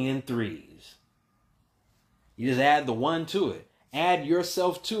 Everything in 3s. You just add the 1 to it. Add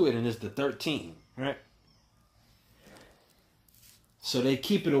yourself to it and it's the 13, right? So they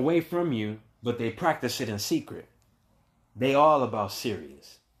keep it away from you, but they practice it in secret. They all about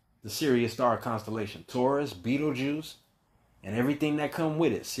Sirius. The Sirius star constellation. Taurus, Betelgeuse, and everything that come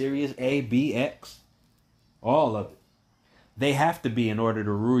with it. Sirius A, B, X. All of it. They have to be in order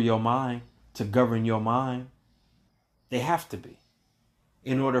to rule your mind, to govern your mind. They have to be.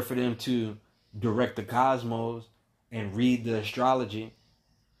 In order for them to direct the cosmos and read the astrology.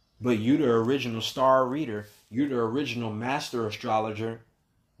 But you the original star reader. You're the original master astrologer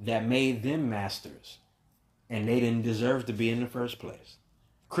that made them masters. And they didn't deserve to be in the first place.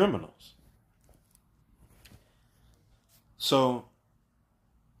 Criminals. So,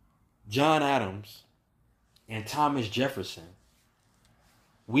 John Adams and Thomas Jefferson,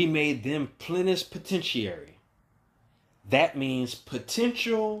 we made them plenipotentiary. That means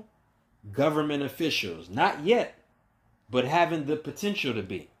potential government officials. Not yet, but having the potential to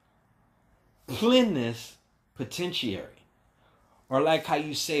be. Plenipotentiary. Or like how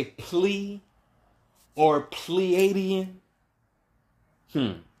you say plea or Pleiadian.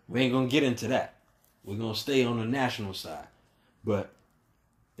 We ain't going to get into that. We're going to stay on the national side. But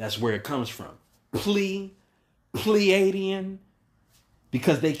that's where it comes from. Pleiadian.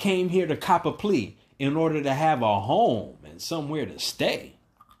 Because they came here to cop a plea in order to have a home and somewhere to stay.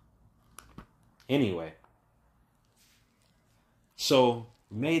 Anyway. So,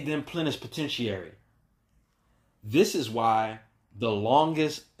 made them plenipotentiary. This is why the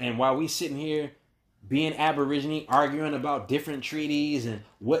longest, and while we sitting here being Aborigine, arguing about different treaties and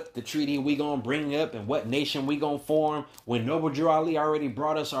what the treaty we gonna bring up and what nation we gonna form, when Noble Drew Ali already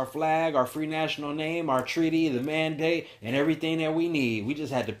brought us our flag, our free national name, our treaty, the mandate, and everything that we need. We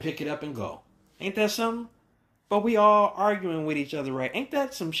just had to pick it up and go. Ain't that something? But we all arguing with each other, right? Ain't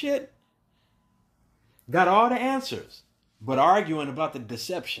that some shit? Got all the answers, but arguing about the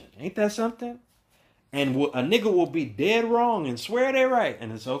deception. Ain't that something? And a nigga will be dead wrong and swear they're right,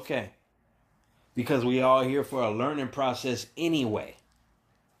 and it's okay. Because we all here for a learning process anyway.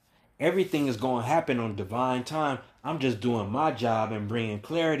 Everything is going to happen on divine time. I'm just doing my job and bringing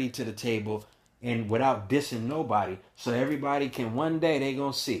clarity to the table and without dissing nobody. So everybody can one day, they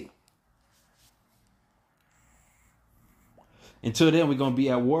going to see. Until then, we're going to be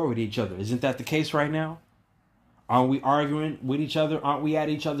at war with each other. Isn't that the case right now? Aren't we arguing with each other? Aren't we at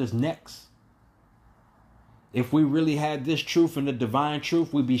each other's necks? If we really had this truth and the divine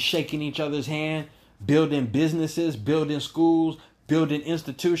truth, we'd be shaking each other's hand, building businesses, building schools, building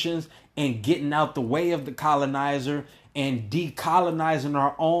institutions, and getting out the way of the colonizer and decolonizing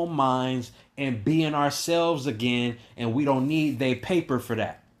our own minds and being ourselves again. And we don't need their paper for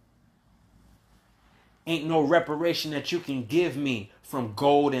that. Ain't no reparation that you can give me from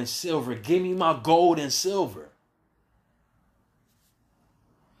gold and silver. Give me my gold and silver.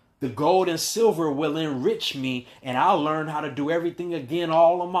 The gold and silver will enrich me, and I'll learn how to do everything again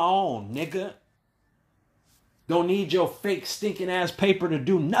all on my own, nigga. Don't need your fake stinking ass paper to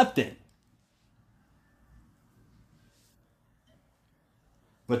do nothing.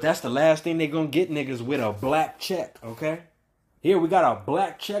 But that's the last thing they're gonna get niggas with, a black check, okay? Here, we got a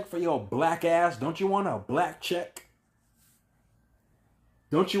black check for your black ass. Don't you want a black check?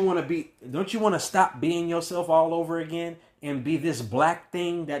 Don't you want to stop being yourself all over again and be this black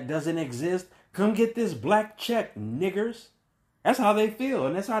thing that doesn't exist? Come get this black check, niggers. That's how they feel,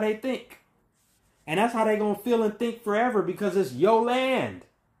 and that's how they think. And that's how they gonna feel and think forever, because it's your land.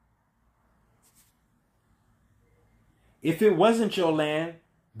 If it wasn't your land,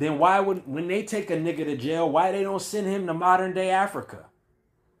 then why would, when they take a nigga to jail, why they don't send him to modern day Africa?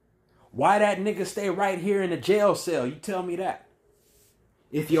 Why that nigga stay right here in the jail cell? You tell me that.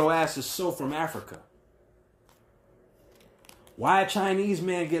 If your ass is so from Africa. Why a Chinese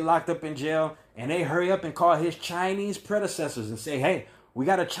man get locked up in jail and they hurry up and call his Chinese predecessors and say, hey, we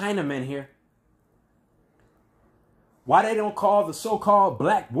got a Chinaman here. Why they don't call the so-called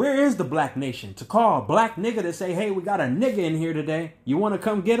black, where is the black nation? To call a black nigga to say, hey, we got a nigga in here today. You want to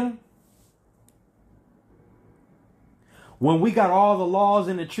come get him? When we got all the laws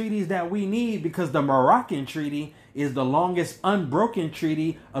and the treaties that we need, because the Moroccan Treaty is the longest unbroken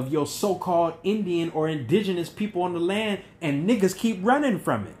treaty of your so-called Indian or indigenous people on the land, and niggas keep running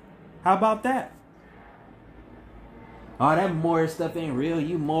from it. How about that? Oh, that Moorish stuff ain't real.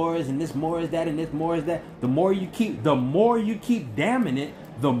 You Moors, and this Moor is that, and this Moor is that. The more you keep damning it,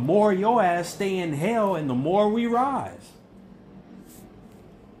 the more your ass stay in hell, and the more we rise.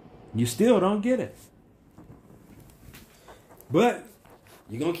 You still don't get it. But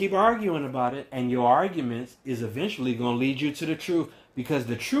you're going to keep arguing about it, and your arguments is eventually going to lead you to the truth, because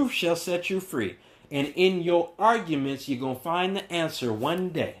the truth shall set you free. And in your arguments, you're going to find the answer one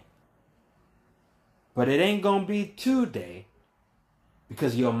day. But it ain't going to be today,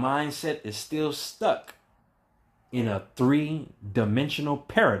 because your mindset is still stuck in a 3-dimensional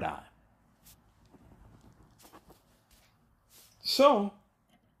paradigm. So,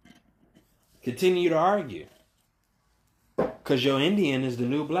 continue to argue. Because your Indian is the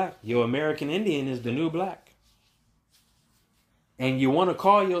new black. Your American Indian is the new black. And you want to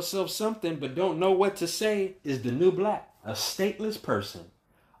call yourself something but don't know what to say is the new black. A stateless person.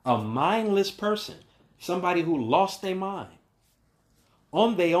 A mindless person. Somebody who lost their mind.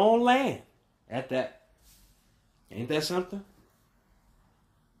 On their own land. At that. Ain't that something?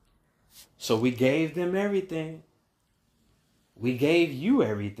 So we gave them everything. We gave you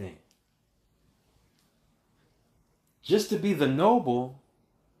everything. Just to be the noble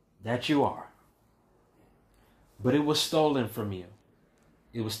that you are. But it was stolen from you.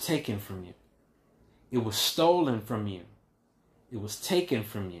 It was taken from you. It was stolen from you. It was taken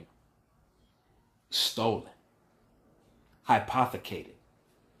from you. Stolen. Hypothecated.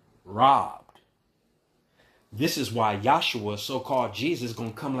 Robbed. This is why Yahshua, so-called Jesus, is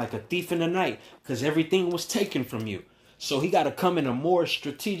going to come like a thief in the night. Because everything was taken from you. So he got to come in a more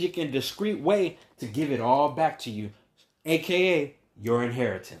strategic and discreet way to give it all back to you. AKA your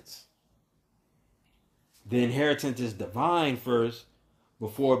inheritance. The inheritance is divine first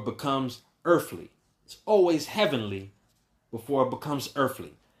before it becomes earthly. It's always heavenly before it becomes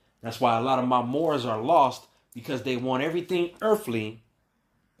earthly. That's why a lot of my Moors are lost, because they want everything earthly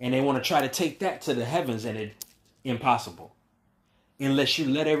And they want to try to take that to the heavens, and it's impossible. Unless you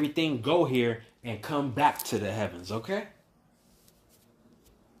let everything go here and come back to the heavens, okay?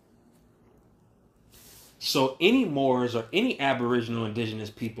 So any Moors or any Aboriginal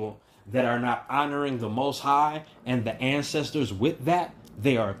indigenous people that are not honoring the Most High and the ancestors with that,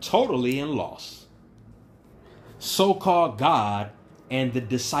 they are totally in loss. So-called God and the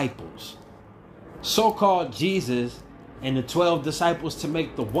disciples. So-called Jesus and the 12 disciples to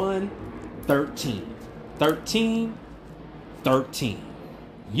make the one, 13. 13, 13.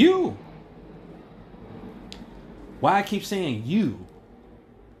 You. Why I keep saying you?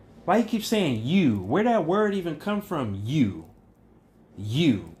 Why you keep saying you? Where that word even come from? You.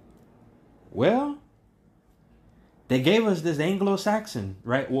 You. Well, they gave us this Anglo-Saxon,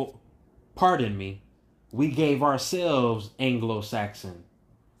 right? Well, pardon me. We gave ourselves Anglo-Saxon.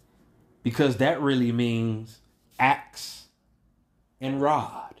 Because that really means axe and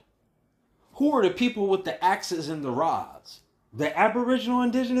rod. Who are the people with the axes and the rods? The Aboriginal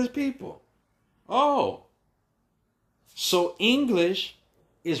indigenous people. Oh. So English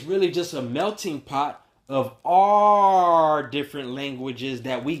is really just a melting pot of our different languages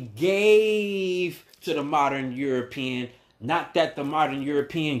that we gave to the modern European. Not that the modern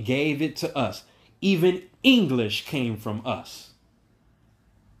European gave it to us. Even English came from us.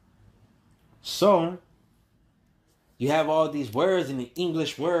 So, you have all these words in the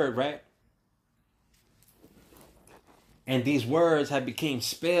English word, right? And these words have become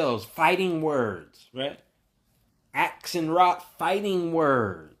spells, fighting words, right? Axe and rock, fighting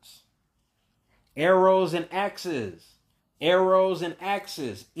words. Arrows and axes. Arrows and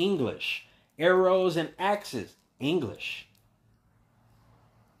axes, English. Arrows and axes, English.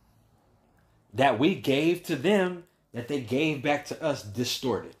 That we gave to them, that they gave back to us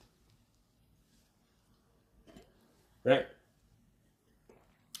distorted. Right?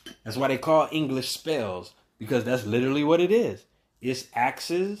 That's why they call English spells, because that's literally what it is. It's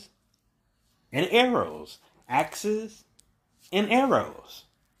axes and arrows. Axes and arrows.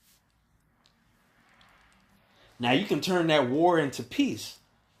 Now you can turn that war into peace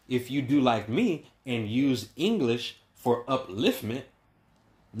if you do like me and use English for upliftment.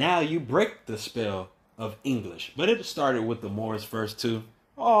 Now you break the spell of English. But it started with the Moors first too.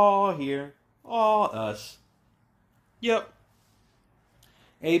 All here. All us. Yep.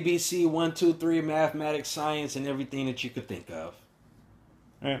 ABC 1, 2, 3, mathematics, science, and everything that you could think of.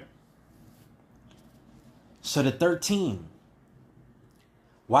 All right. So the 13.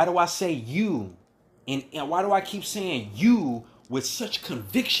 Why do I say you? And why do I keep saying you with such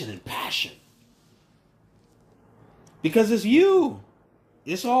conviction and passion? Because it's you.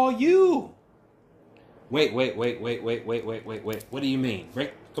 It's all you. Wait. What do you mean?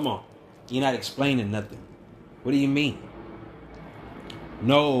 Rick, come on. You're not explaining nothing. What do you mean?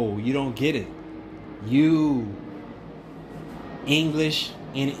 No, you don't get it. You. English,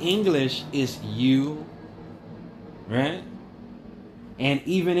 in English is you. Right? And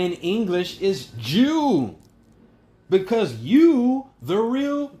even in English is Jew. Because you, the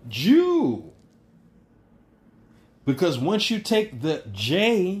real Jew. Because once you take the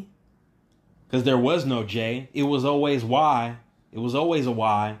J, because there was no J, it was always Y. It was always a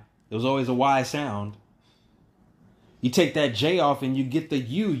Y. It was always a Y sound. You take that J off and you get the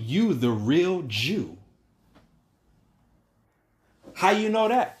you, the real Jew. How you know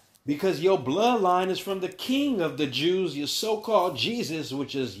that? Because your bloodline is from the king of the Jews, your so-called Jesus,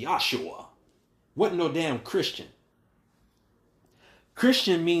 which is Yahshua. Wasn't no damn Christian.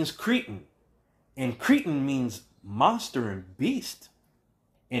 Christian means Cretan. And Cretan means monster and beast.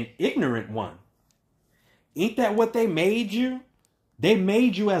 An ignorant one. Ain't that what they made you? They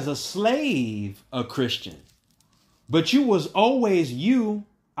made you as a slave, a Christian. But you was always you.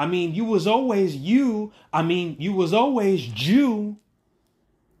 You was always you. You was always Jew.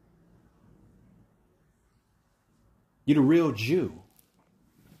 You're the real Jew.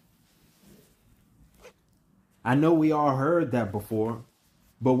 I know we all heard that before,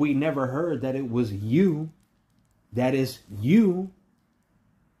 but we never heard that it was you. That is you.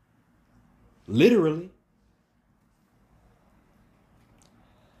 Literally.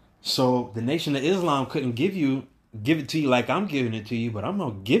 So the Nation of Islam couldn't give it to you like I'm giving it to you, but I'm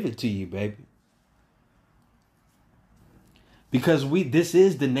going to give it to you, baby. Because this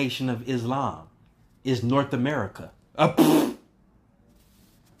is the Nation of Islam. Is North America.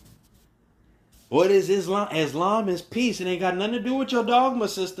 What is Islam? Islam is peace. It ain't got nothing to do with your dogma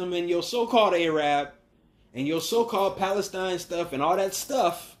system and your so-called Arab and your so-called Palestine stuff and all that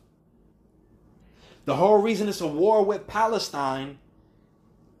stuff. The whole reason it's a war with Palestine,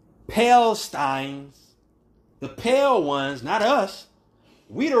 Palestines, the pale ones, not us,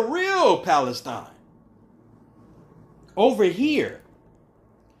 We the real Palestine. Over here.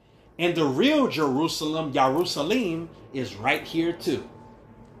 And the real Jerusalem, is right here too.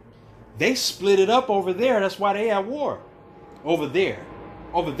 They split it up over there. That's why they at war. Over there.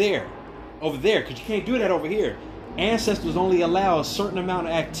 Over there. Over there. Because you can't do that over here. Ancestors only allow a certain amount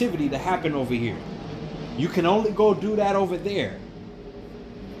of activity to happen over here. You can only go do that over there.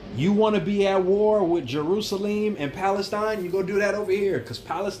 You want to be at war with Jerusalem and Palestine, you go do that over here. Because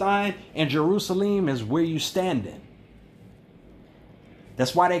Palestine and Jerusalem is where you standing.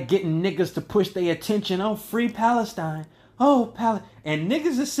 That's why they're getting niggas to push their attention. Oh, free Palestine. Oh, and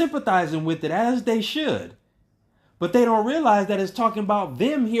niggas is sympathizing with it, as they should. But they don't realize that it's talking about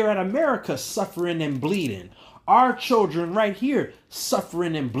them here at America suffering and bleeding. Our children right here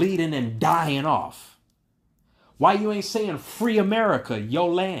suffering and bleeding and dying off. Why you ain't saying free America, your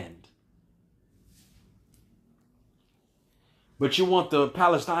land? But you want the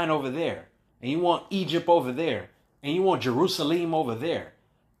Palestine over there. And you want Egypt over there. And you want Jerusalem over there.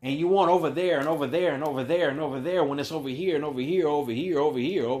 And you want over there and over there and over there and over there when it's over here and over here, over here, over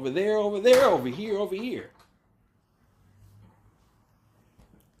here, over there, over there, over here, over here.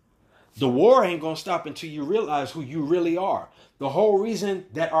 The war ain't going to stop until you realize who you really are. The whole reason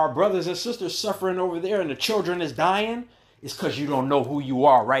that our brothers and sisters suffering over there and the children is dying is because you don't know who you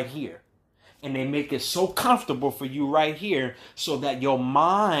are right here. And they make it so comfortable for you right here so that your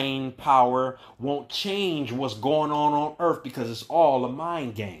mind power won't change what's going on earth because it's all a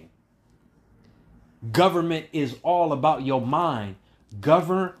mind game. Government is all about your mind.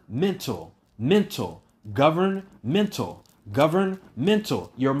 Governmental, mental, governmental,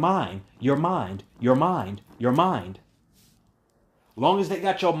 governmental, your mind, your mind, your mind, your mind. Long as they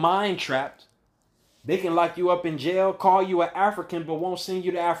got your mind trapped, they can lock you up in jail, call you an African, but won't send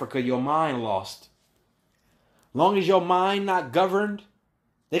you to Africa. Your mind lost. Long as your mind not governed,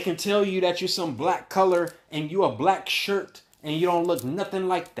 they can tell you that you're some black color and you a black shirt and you don't look nothing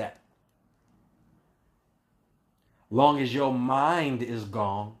like that. Long as your mind is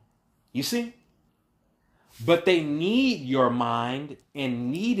gone. You see? But they need your mind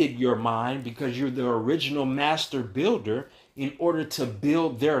and needed your mind because you're the original master builder in order to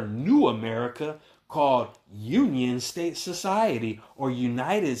build their new America called Union State Society or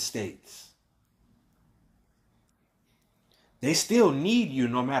United States. They still need you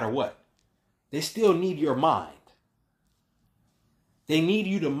no matter what. They still need your mind. They need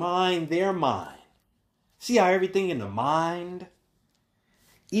you to mind their mind. See how everything in the mind,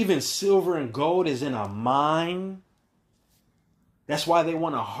 even silver and gold is in a mine. That's why they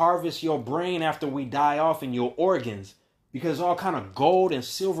want to harvest your brain after we die off and your organs. Because all kind of gold and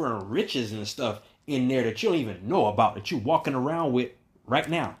silver and riches and stuff in there that you don't even know about, that you're walking around with right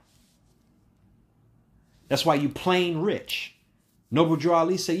now. That's why you plain rich. Noble Drew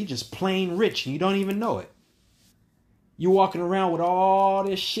Ali said you just plain rich and you don't even know it. You're walking around with all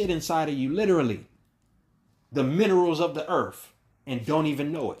this shit inside of you, literally. The minerals of the earth, and don't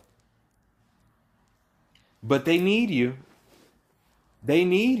even know it. But they need you. They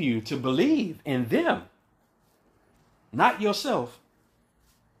need you to believe in them. Not yourself.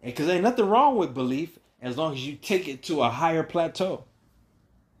 Because ain't nothing wrong with belief as long as you take it to a higher plateau.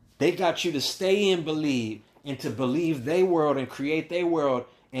 They got you to stay in believe and to believe their world and create their world.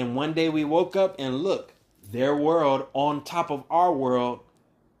 And one day we woke up and look, their world on top of our world.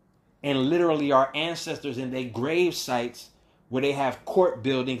 And literally our ancestors in their grave sites where they have court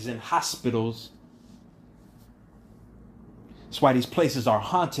buildings and hospitals. That's why these places are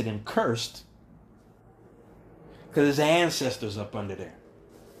haunted and cursed. Because there's ancestors up under there.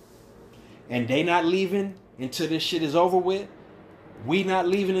 And they not leaving until this shit is over with. We not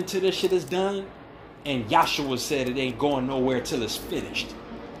leaving until this shit is done. And Yahshua said it ain't going nowhere till it's finished.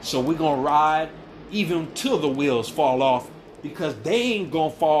 So we gonna ride even till the wheels fall off. Because they ain't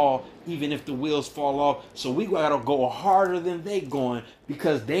gonna fall even if the wheels fall off. So we gotta go harder than they going.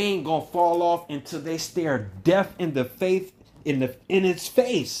 Because they ain't gonna fall off until they stare death in the face, in its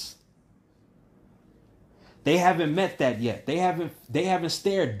face. They haven't met that yet. They haven't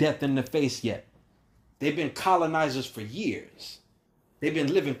stared death in the face yet. They've been colonizers for years. They've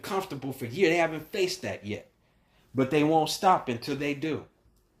been living comfortable for years. They haven't faced that yet. But they won't stop until they do.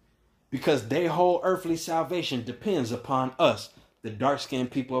 Because their whole earthly salvation depends upon us, the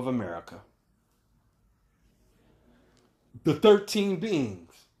dark-skinned people of America. The 13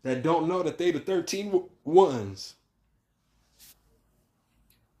 beings that don't know that they the 13 ones.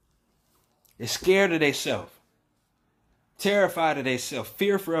 They're scared of themselves, terrified of themselves,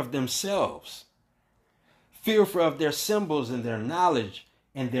 fearful of themselves, fearful of their symbols and their knowledge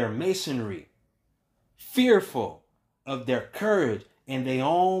and their masonry, fearful of their courage in their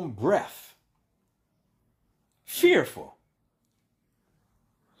own breath. Fearful.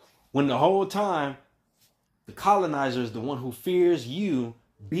 When the whole time, the colonizer is the one who fears you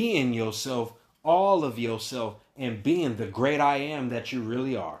being yourself, all of yourself, and being the great I am that you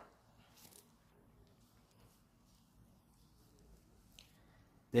really are.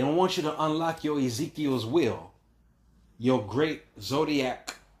 They don't want you to unlock your Ezekiel's will, your great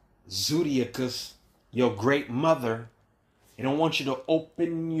Zodiacus, your great mother. They don't want you to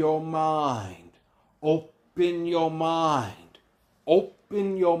open your mind. Open your mind.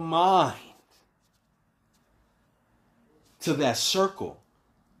 Open your mind to that circle,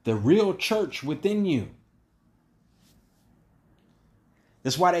 the real church within you.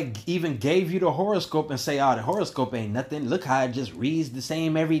 That's why they even gave you the horoscope and say, oh, the horoscope ain't nothing. Look how it just reads the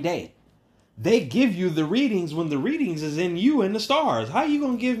same every day. They give you the readings when the readings is in you and the stars. How you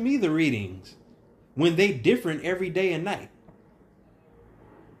going to give me the readings when they different every day and night?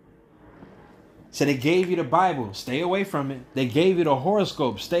 So they gave you the Bible. Stay away from it. They gave you the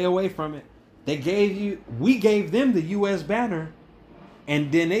horoscope. Stay away from it. We gave them the U.S. banner.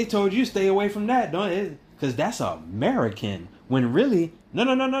 And then they told you stay away from that. Don't, because that's American. When really,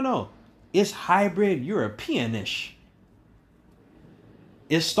 no. It's hybrid Europeanish.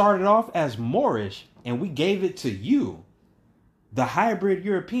 It started off as Moorish, and we gave it to you, the hybrid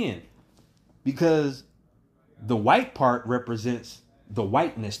European, because the white part represents the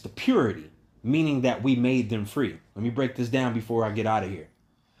whiteness, the purity, meaning that we made them free. Let me break this down before I get out of here.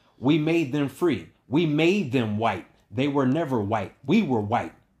 We made them free. We made them white. They were never white. We were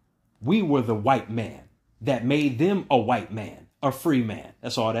white. We were the white man that made them a white man, a free man.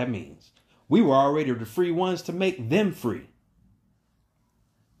 That's all that means. We were already the free ones to make them free.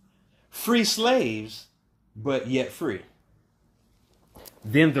 Free slaves, but yet free.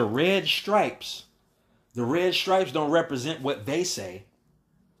 Then the red stripes don't represent what they say.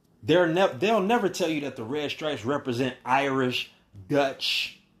 They'll never tell you that the red stripes represent Irish,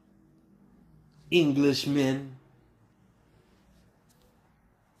 Dutch, Englishmen.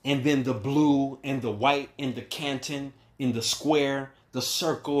 And then the blue and the white in the canton, in the square, the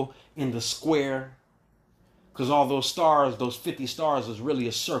circle in the square. Because all those stars, those 50 stars is really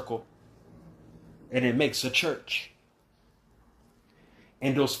a circle. And it makes a church.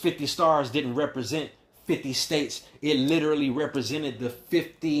 And those 50 stars didn't represent 50 states. It literally represented the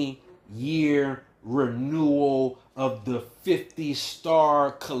 50-year renewal of the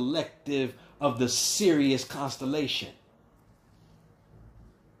 50-star collective of the Sirius constellation.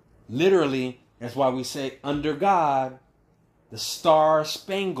 Literally, that's why we say under God, the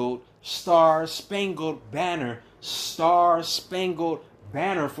star-spangled banner, star-spangled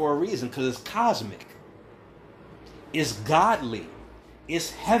banner for a reason, because it's cosmic, it's godly,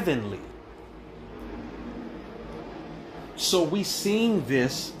 it's heavenly. So we sing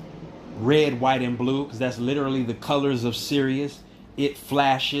this red, white, and blue, because that's literally the colors of Sirius. It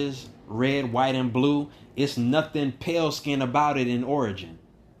flashes red, white, and blue. It's nothing pale skin about it in origin.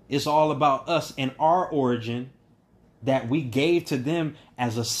 It's all about us and our origin that we gave to them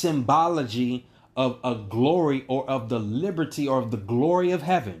as a symbology of a glory or of the liberty or of the glory of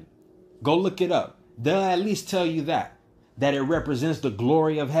heaven. Go look it up. They'll at least tell you that it represents the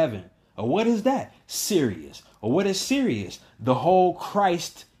glory of heaven. Or what is that? Sirius. Or what is Sirius? The whole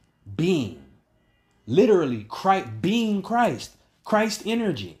Christ being. Literally, Christ being Christ. Christ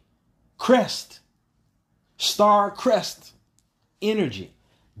energy. Crest. Star crest energy.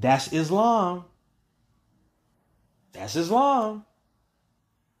 That's Islam. That's Islam.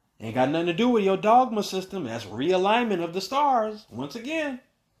 Ain't got nothing to do with your dogma system. That's realignment of the stars. Once again.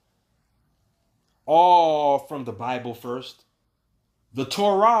 All from the Bible first. The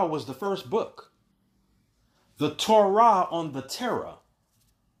Torah was the first book. The Torah on the Terra.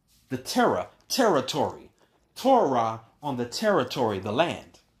 The Terra, territory. Torah on the territory, the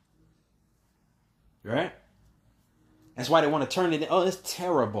land. Right? That's why they want to turn it. Oh, it's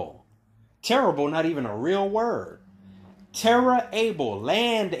terrible. Terrible, not even a real word. Terra able,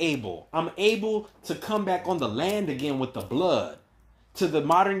 land able. I'm able to come back on the land again with the blood. To the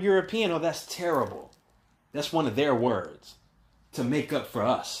modern European, oh, that's terrible. That's one of their words to make up for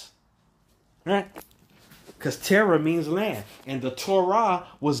us. Right? Because terra means land. And the Torah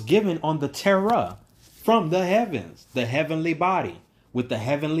was given on the terra from the heavens, the heavenly body with the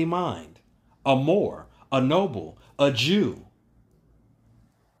heavenly mind. A Moor, a noble, a Jew.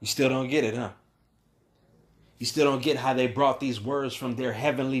 You still don't get it, huh? You still don't get how they brought these words from their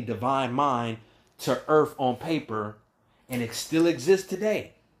heavenly divine mind to earth on paper, and it still exists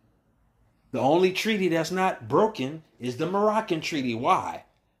today. The only treaty that's not broken is the Moroccan treaty. Why?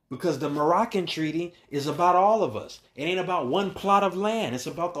 Because the Moroccan Treaty is about all of us. It ain't about one plot of land. It's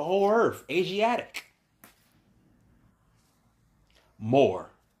about the whole earth. Asiatic. More.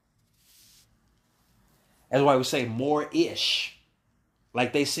 That's why we say more-ish.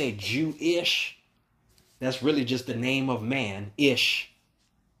 Like they say Jew-ish. That's really just the name of man. Ish.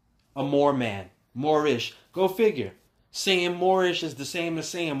 A more man. More-ish. Go figure. Saying more-ish is the same as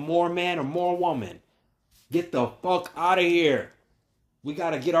saying more man or more woman. Get the fuck out of here. We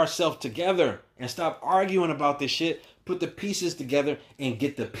got to get ourselves together and stop arguing about this shit. Put the pieces together and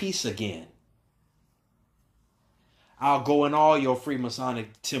get the peace again. I'll go in all your Freemasonic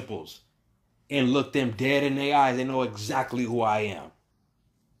temples and look them dead in their eyes. They know exactly who I am.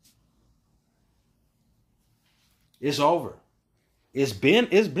 It's over. It's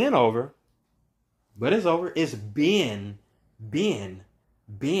been over. But it's over. It's been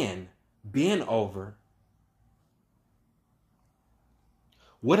over.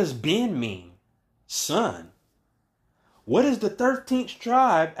 What does Ben mean? Son. What is the 13th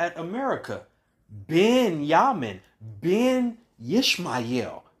tribe at America? Ben Yamin. Ben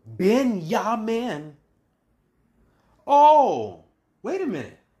Yishmael. Ben Yamin. Oh, wait a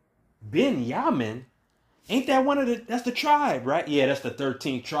minute. Ben Yamin? Ain't that that's the tribe, right? Yeah, that's the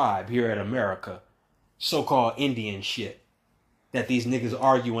 13th tribe here at America. So-called Indian shit that these niggas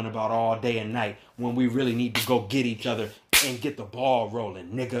arguing about all day and night when we really need to go get each other and get the ball rolling,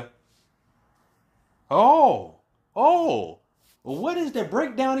 nigga. Oh. Well, what does the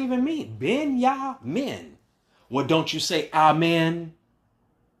breakdown even mean? Ben Yamin. Well, don't you say amen?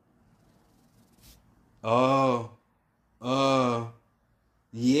 Yeah.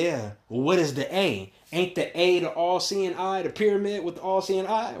 Well, what is the A? Ain't the A the all-seeing eye, the pyramid with the all-seeing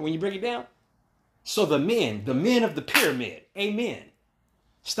eye when you break it down? So the men of the pyramid. Amen.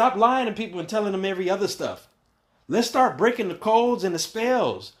 Stop lying to people and telling them every other stuff. Let's start breaking the codes and the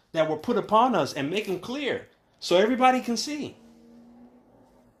spells that were put upon us and make them clear so everybody can see.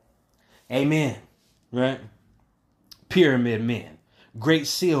 Amen. Right? Pyramid men. Great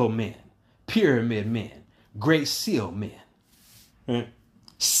seal men. Pyramid men. Great seal men. Right?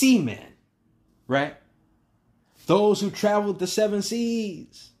 Seamen. Right? Those who traveled the 7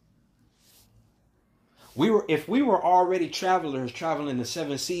 seas. If we were already travelers traveling the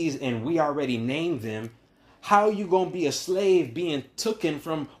 7 seas and we already named them, how are you going to be a slave being taken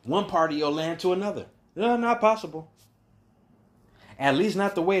from one part of your land to another? No, not possible. At least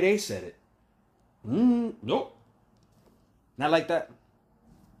not the way they said it. Nope. Not like that.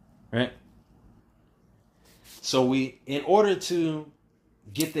 Right? So in order to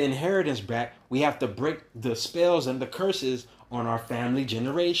get the inheritance back, we have to break the spells and the curses on our family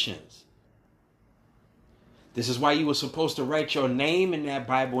generations. This is why you were supposed to write your name in that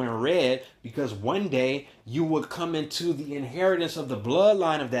Bible in red, because one day you would come into the inheritance of the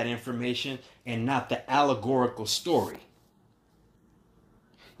bloodline of that information and not the allegorical story.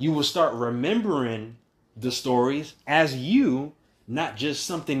 You will start remembering the stories as you, not just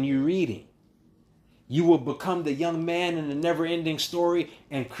something you're reading. You will become the young man in the never-ending story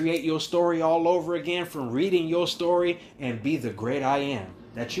and create your story all over again from reading your story and be the great I am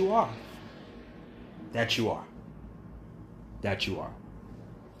that you are. That you are. That you are.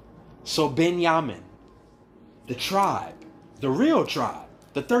 So Benjamin, the tribe, the real tribe,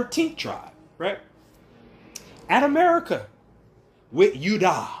 the 13th tribe, right? At America with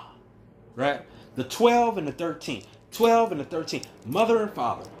Judah, right? The 12 and the 13. 12 and the 13. Mother and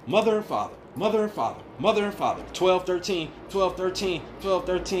father, mother and father, mother and father, mother and father. 12, 13, 12, 13, 12,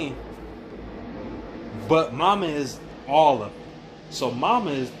 13. But mama is all of it. So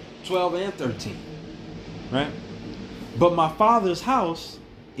mama is 12 and 13. Right? But my father's house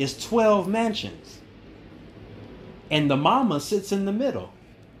is 12 mansions. And the mama sits in the middle.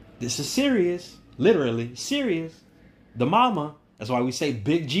 This is serious. Literally serious. The mama, that's why we say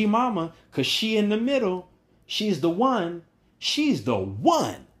big G mama, because she in the middle. She's the one. She's the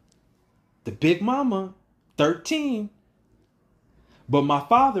one. The big mama, 13. But my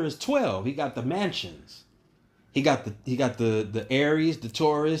father is 12. He got the mansions. He got the Aries, the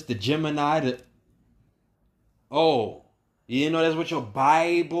Taurus, the Gemini, Oh, you know that's what your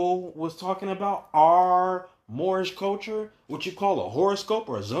Bible was talking about? Our Moorish culture? What you call a horoscope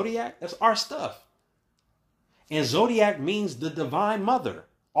or a zodiac? That's our stuff. And zodiac means the divine mother.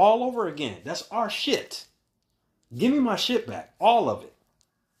 All over again. That's our shit. Give me my shit back. All of it.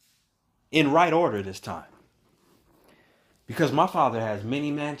 In right order this time. Because my father has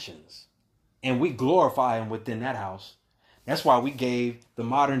many mansions. And we glorify him within that house. That's why we gave the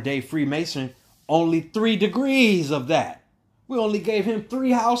modern day Freemason only 3 degrees of that. We only gave him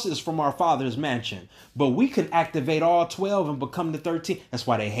 3 houses from our father's mansion. But we can activate all 12 and become the 13th. That's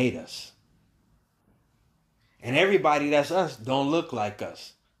why they hate us. And everybody that's us don't look like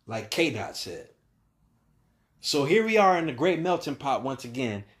us. Like K-Dot said. So here we are in the great melting pot once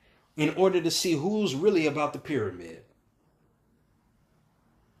again. In order to see who's really about the pyramid.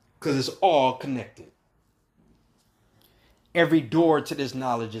 Because it's all connected. Every door to this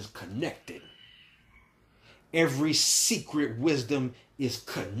knowledge is connected. Every secret wisdom is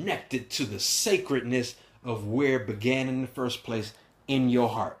connected to the sacredness of where it began in the first place in your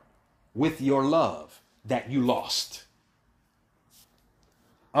heart. With your love that you lost.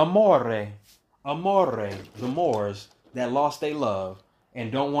 Amore, the Moors that lost their love and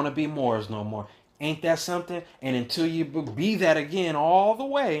don't want to be Moors no more. Ain't that something? And until you be that again all the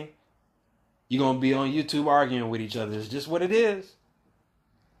way, you're going to be on YouTube arguing with each other. It's just what it is.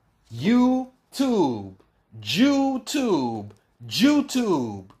 YouTube.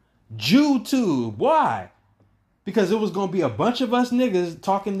 Why? Because it was going to be a bunch of us niggas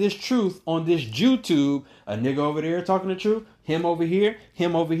talking this truth on this YouTube. A nigga over there talking the truth. Him over here.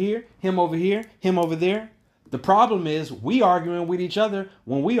 Him over here. Him over here. Him over there. The problem is we arguing with each other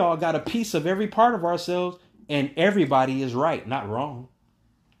when we all got a piece of every part of ourselves and everybody is right, not wrong.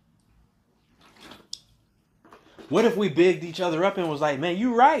 What if we bigged each other up and was like, man,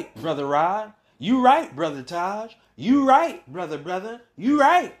 you right, Brother Rod. You right, Brother Taj. You right, brother. You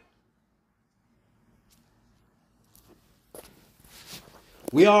right.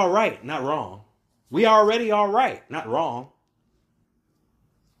 We all right, not wrong. We already all right, not wrong.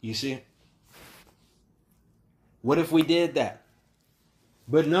 You see? What if we did that?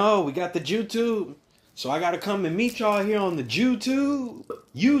 But no, we got the YouTube. So I got to come and meet y'all here on the YouTube.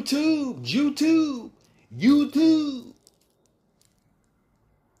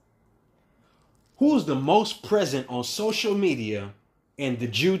 Who's the most present on social media and the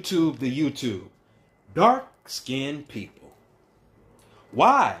YouTube? Dark-skinned people.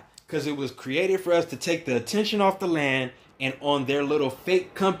 Why? Because it was created for us to take the attention off the land and on their little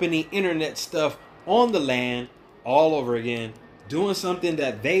fake company internet stuff on the land all over again. Doing something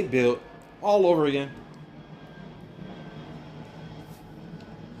that they built all over again.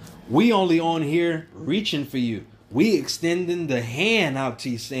 We only on here reaching for you. We extending the hand out to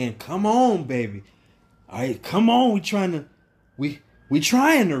you saying, come on, baby. All right, come on. We trying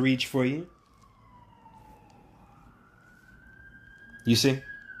to reach for you. You see?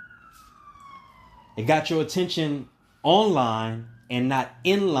 It got your attention online and not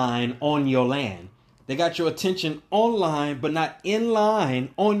in line on your land. They got your attention online, but not in line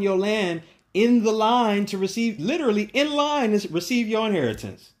on your land, in the line to receive, literally in line to receive your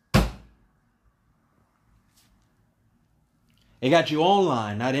inheritance. They got you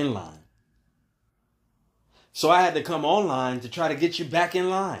online, not in line. So I had to come online to try to get you back in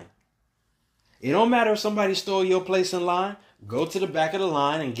line. It don't matter if somebody stole your place in line. Go to the back of the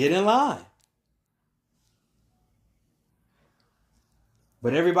line and get in line.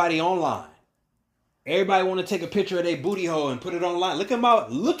 But everybody online. Everybody want to take a picture of their booty hole and put it online. Look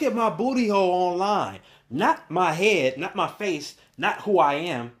at my booty hole online. Not my head, not my face, not who I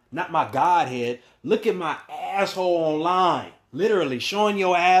am, not my Godhead. Look at my asshole online. Literally showing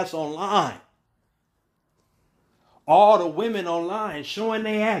your ass online. All the women online showing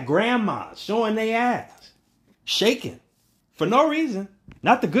their ass. Grandmas showing their ass. Shaking. For no reason.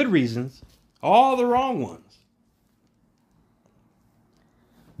 Not the good reasons. All the wrong ones.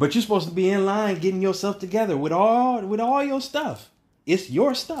 But you're supposed to be in line getting yourself together with all your stuff. It's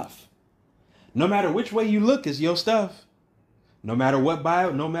your stuff. No matter which way you look, it's your stuff. No matter what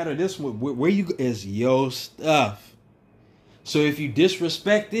bio, no matter this, where you go, it's your stuff. So if you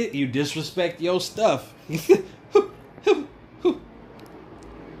disrespect it, you disrespect your stuff.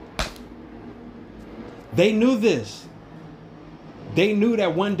 They knew this. They knew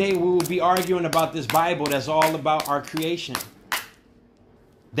that one day we would be arguing about this Bible that's all about our creation.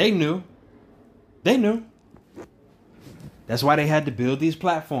 They knew. They knew. That's why they had to build these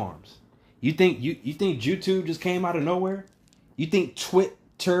platforms. You think YouTube just came out of nowhere? You think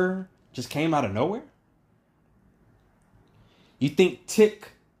Twitter just came out of nowhere? You think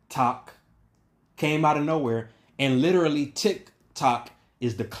TikTok came out of nowhere? And literally TikTok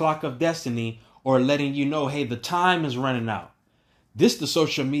is the clock of destiny, or letting you know, hey, the time is running out. This the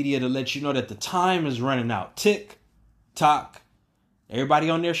social media to let you know that the time is running out. TikTok. Everybody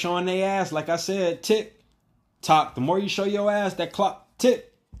on there showing their ass. Like I said, TikTok. The more you show your ass, that clock,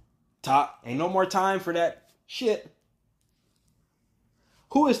 TikTok. Ain't no more time for that shit.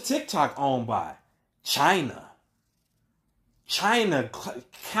 Who is TikTok owned by? China. China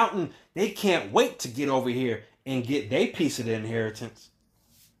counting. They can't wait to get over here and get their piece of the inheritance.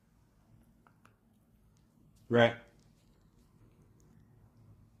 Right?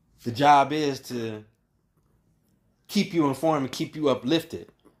 The job is to keep you informed and keep you uplifted.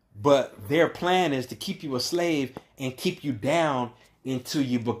 But their plan is to keep you a slave and keep you down until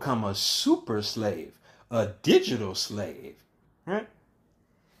you become a super slave, a digital slave. Right?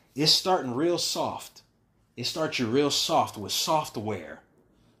 It's starting real soft. It starts you real soft with software.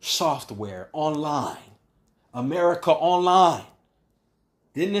 Software online. America Online.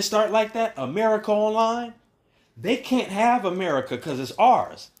 Didn't it start like that? America Online? They can't have America because it's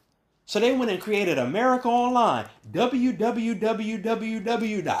ours. So they went and created America Online. www.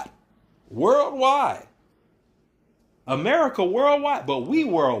 Worldwide. America worldwide, but we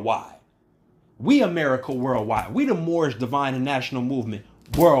worldwide. We America worldwide. We the Moorish Divine and National Movement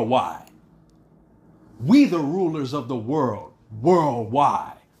worldwide. We the rulers of the world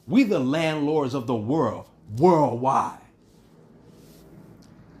worldwide. We the landlords of the world worldwide.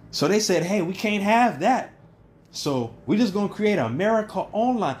 So they said, hey, we can't have that. So we're just going to create America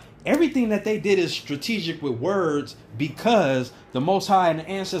Online. Everything that they did is strategic with words because the Most High and the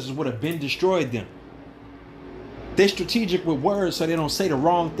ancestors would have been destroyed them. They're strategic with words so they don't say the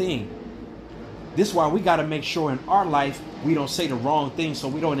wrong thing. This is why we got to make sure in our life we don't say the wrong thing so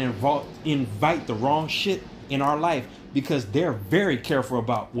we don't invite the wrong shit in our life, because they're very careful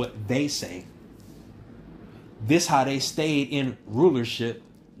about what they say. This how they stayed in rulership,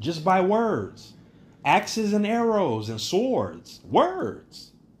 just by words. Axes and arrows and swords.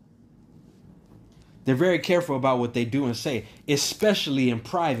 Words. They're very careful about what they do and say, especially in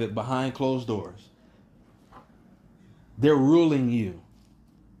private behind closed doors. They're ruling you.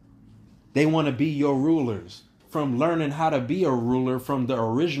 They want to be your rulers from learning how to be a ruler from the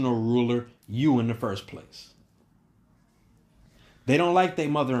original ruler, you in the first place. They don't like their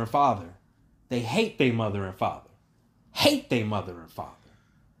mother and father. They hate their mother and father. Hate their mother and father.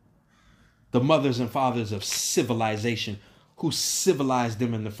 The mothers and fathers of civilization who civilized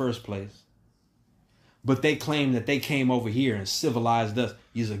them in the first place. But they claim that they came over here and civilized us.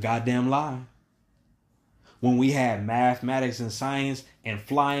 It's a goddamn lie. When we had mathematics and science and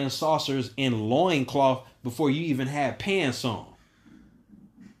flying saucers in loincloth before you even had pants on.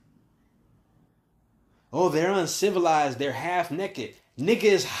 Oh, they're uncivilized. They're half naked. Nigga,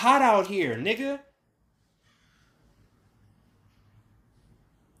 it's hot out here, nigga.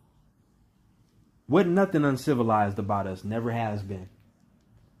 Wasn't nothing uncivilized about us. Never has been.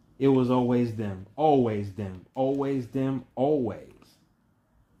 It was always them. Always them. Always them. Always.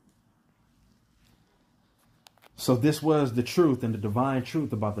 So this was the truth and the divine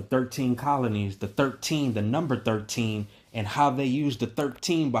truth about the 13 colonies, the 13, the number 13, and how they used the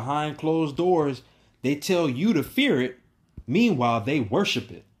 13 behind closed doors. They tell you to fear it. Meanwhile, they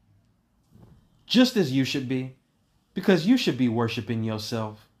worship it. Just as you should be. Because you should be worshiping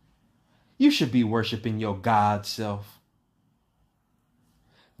yourself. You should be worshiping your God self.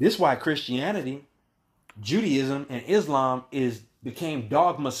 This is why Christianity, Judaism, and Islam became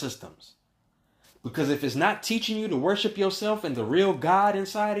dogma systems. Because if it's not teaching you to worship yourself and the real God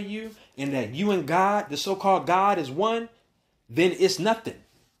inside of you, and that you and God, the so-called God, is one, then it's nothing.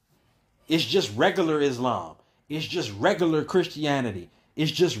 It's just regular Islam. It's just regular Christianity.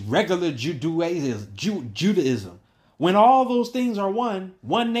 It's just regular Judaism. When all those things are one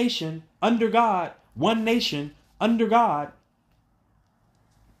nation under God, one nation under God,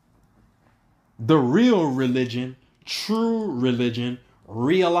 the real religion, true religion,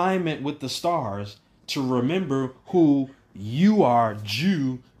 realignment with the stars to remember who you are,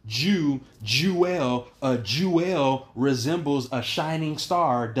 Jewel. A jewel resembles a shining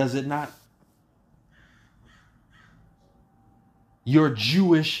star, does it not? Your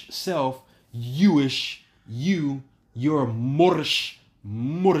Jewish self, your Moorish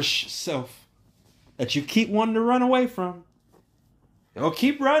self that you keep wanting to run away from. You'll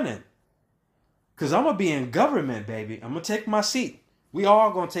keep running. Because I'm going to be in government, baby. I'm going to take my seat. We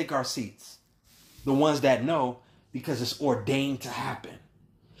all going to take our seats. The ones that know, because it's ordained to happen.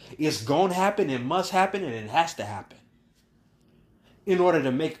 It's going to happen, it must happen, and it has to happen. In order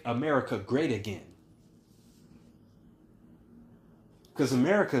to make America great again. Because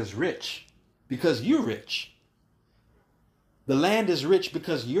America is rich. Because you're rich. The land is rich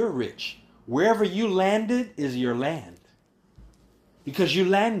because you're rich. Wherever you landed is your land. Because you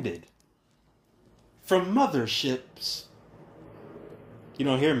landed. From motherships. You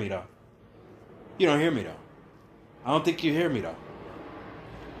don't hear me though. You don't hear me though. I don't think you hear me though.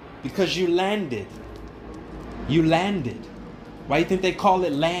 Because you landed. You landed. Why do you think they call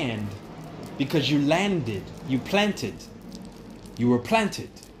it land? Because you landed. You planted. You were planted.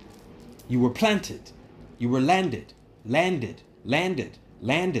 You were planted. You were landed, landed, landed,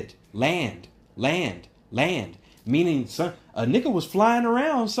 landed, land, land, land. Meaning a nigga was flying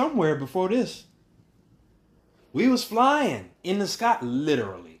around somewhere before this. We was flying in the sky,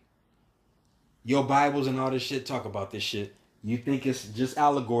 literally. Your Bibles and all this shit talk about this shit. You think it's just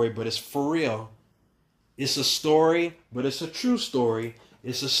allegory, but it's for real. It's a story, but it's a true story.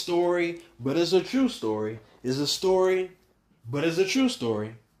 It's a story, but it's a true story. It's a story, but it's a true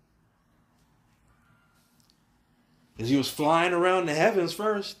story. Because he was flying around the heavens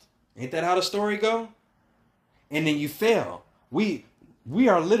first. Ain't that how the story go? And then you fell. We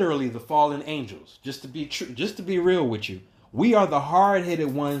are literally the fallen angels. Just to be true, just to be real with you. We are the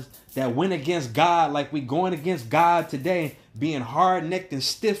hard-headed ones that went against God like we going against God today, being hard-necked and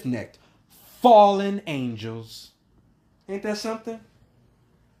stiff-necked. Fallen angels. Ain't that something?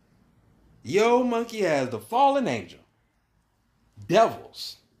 Yo, monkey has the fallen angel.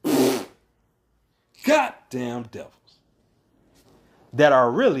 Devils. Goddamn devils. That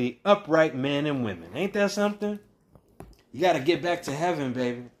are really upright men and women. Ain't that something? You got to get back to heaven,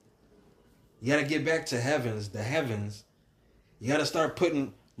 baby. You got to get back to heavens, the heavens. You got to start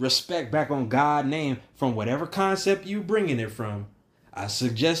putting respect back on God's name from whatever concept you bringing it from. I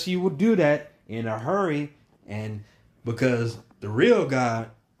suggest you will do that in a hurry, and because the real God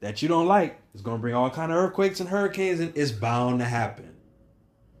that you don't like is going to bring all kind of earthquakes and hurricanes, and it's bound to happen.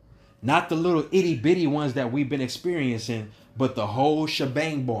 Not the little itty bitty ones that we've been experiencing, but the whole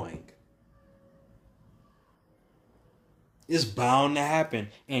shebang boing. It's bound to happen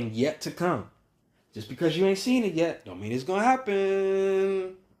and yet to come. Just because you ain't seen it yet, don't mean it's going to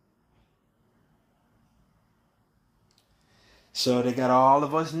happen. So they got all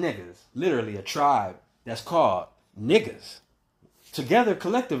of us niggas, literally a tribe that's called niggas. Together,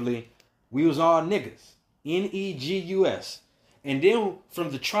 collectively, we was all niggas. Negus. And then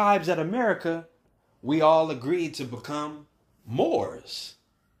from the tribes of America, we all agreed to become Moors.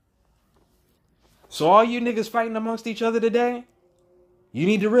 So all you niggas fighting amongst each other today, you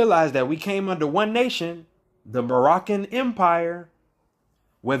need to realize that we came under one nation, the Moroccan Empire.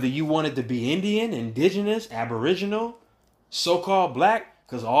 Whether you wanted to be Indian, indigenous, aboriginal, so-called black,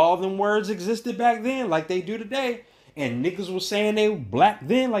 because all them words existed back then like they do today. And niggas was saying they black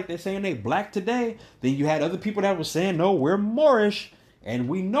then like they're saying they black today. Then you had other people that were saying, no, we're Moorish. And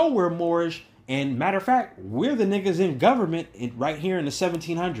we know we're Moorish. And matter of fact, we're the niggas in government right here in the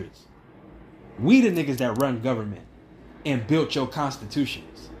 1700s. We the niggas that run government and built your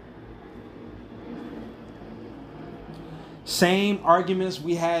constitutions. Same arguments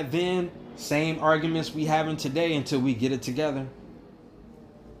we had then, same arguments we having today until we get it together.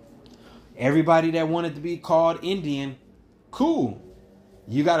 Everybody that wanted to be called Indian, cool.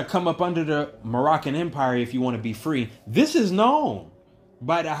 You got to come up under the Moroccan Empire if you want to be free. This is known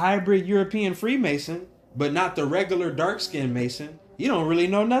by the hybrid European Freemason, but not the regular dark-skinned Mason. He don't really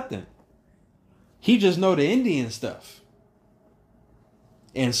know nothing. He just know the Indian stuff.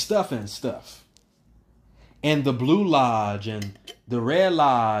 And stuff. And the Blue Lodge and the Red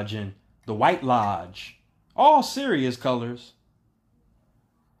Lodge and the White Lodge. All serious colors.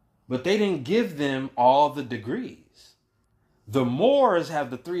 But they didn't give them all the degrees. The Moors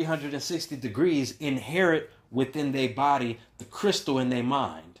have the 360 degrees inherent within their body, the crystal in their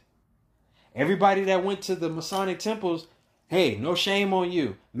mind. Everybody that went to the Masonic temples, hey, no shame on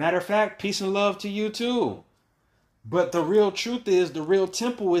you. Matter of fact, peace and love to you too. But the real truth is the real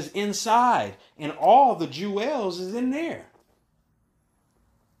temple is inside and all the jewels is in there.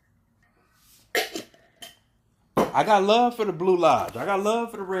 I got love for the Blue Lodge. I got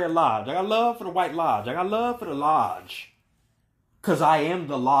love for the Red Lodge. I got love for the White Lodge. I got love for the Lodge. Because I am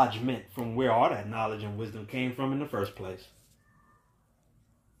the lodgement from where all that knowledge and wisdom came from in the first place.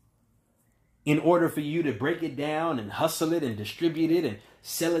 In order for you to break it down and hustle it and distribute it and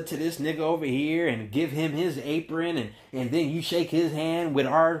sell it to this nigga over here and give him his apron and then you shake his hand with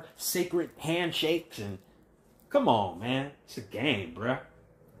our sacred handshakes and come on, man. It's a game, bruh.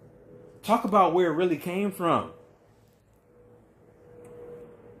 Talk about where it really came from.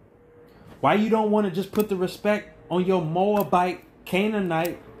 Why you don't want to just put the respect on your Moabite,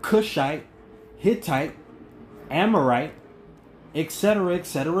 Canaanite, Cushite, Hittite, Amorite,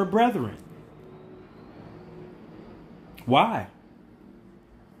 etc., brethren? Why?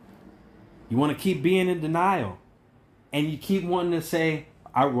 You want to keep being in denial. And you keep wanting to say,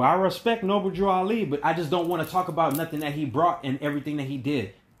 I respect Noble Drew Ali, but I just don't want to talk about nothing that he brought and everything that he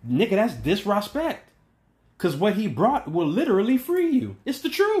did. Nigga, that's disrespect. Because what he brought will literally free you. It's the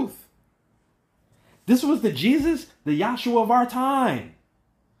truth. This was the Jesus, the Yahshua of our time,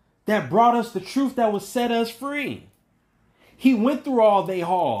 that brought us the truth that would set us free. He went through all they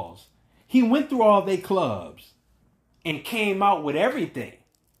halls. He went through all their clubs and came out with everything,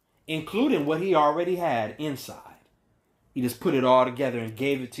 including what he already had inside. He just put it all together and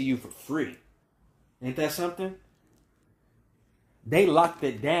gave it to you for free. Ain't that something? They locked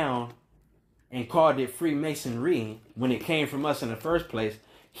it down and called it Freemasonry when it came from us in the first place.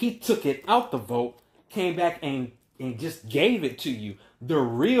 He took it out the vote, came back and just gave it to you. The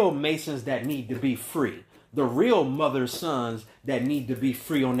real Masons that need to be free. The real mother sons that need to be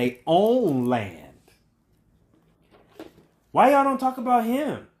free on their own land. Why y'all don't talk about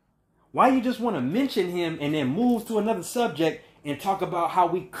him? Why you just want to mention him and then move to another subject and talk about how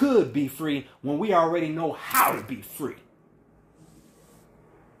we could be free when we already know how to be free?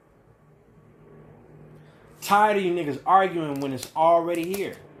 Tired of you niggas arguing when it's already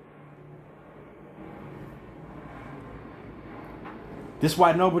here. This is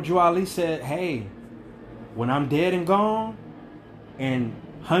why Noble Drew Ali said, hey, when I'm dead and gone, and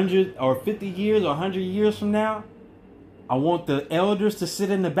 100 or 50 years or 100 years from now, I want the elders to sit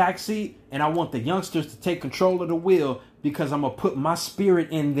in the back seat and I want the youngsters to take control of the wheel, because I'm going to put my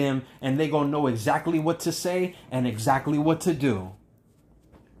spirit in them and they're going to know exactly what to say and exactly what to do.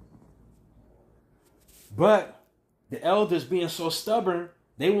 But the elders being so stubborn,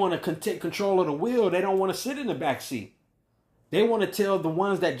 they want to take control of the wheel. They don't want to sit in the back seat. They want to tell the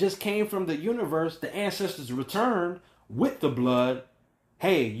ones that just came from the universe, the ancestors returned with the blood,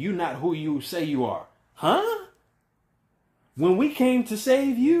 hey, you not who you say you are. Huh? When we came to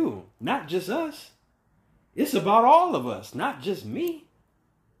save you, not just us. It's about all of us, not just me.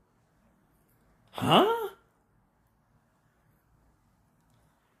 Huh?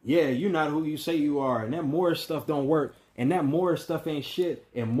 Yeah, you're not who you say you are. And that Moorish stuff don't work. And that Moorish stuff ain't shit.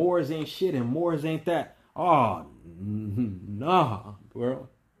 And Moors ain't shit. And Moors ain't that. Oh, nah, bro.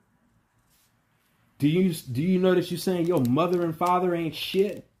 Do you notice you saying your mother and father ain't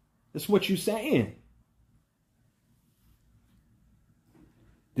shit? That's what you saying.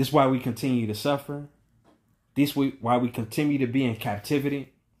 This is why we continue to suffer. This is why we continue to be in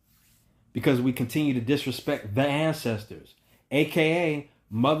captivity. Because we continue to disrespect the ancestors, aka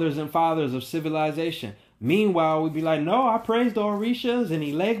mothers and fathers of civilization. Meanwhile, we'd be like, no, I praise the Orishas and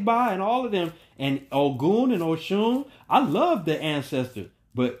Ilegba and all of them. And Ogun and Oshun. I love the ancestors.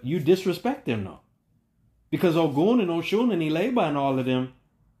 But you disrespect them, though. Because Ogun and Oshun and Ilegba and all of them,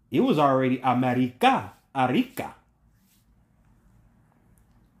 it was already America, Arica.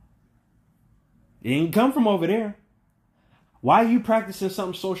 It didn't come from over there. Why are you practicing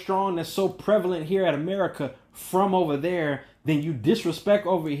something so strong that's so prevalent here at America from over there? Then you disrespect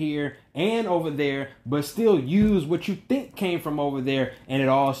over here and over there, but still use what you think came from over there, and it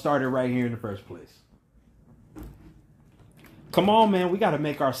all started right here in the first place. Come on, man. We got to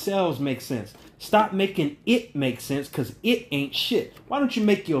make ourselves make sense. Stop making it make sense, because it ain't shit. Why don't you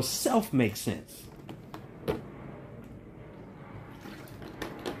make yourself make sense?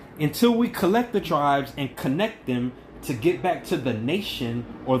 Until we collect the tribes and connect them to get back to the nation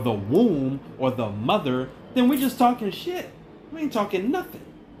or the womb or the mother, then we're just talking shit. We ain't talking nothing.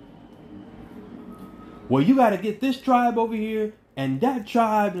 Well, you got to get this tribe over here and that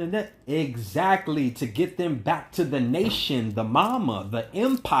tribe and that. Exactly, to get them back to the nation, the mama, the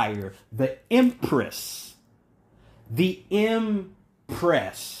empire, the empress. The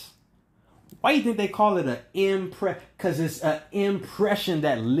empress. Why do you think they call it an impress? Because it's an impression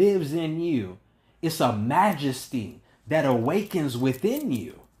that lives in you. It's a majesty that awakens within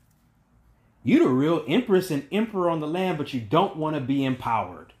you. You're the real empress and emperor on the land, but you don't want to be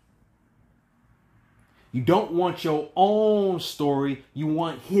empowered. You don't want your own story. You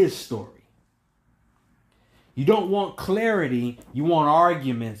want his story. You don't want clarity. You want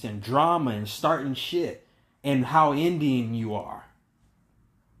arguments and drama and starting shit and how Indian you are.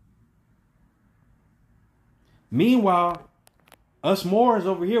 Meanwhile, us Moors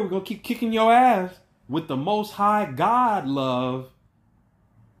over here, we're going to keep kicking your ass with the Most High God love.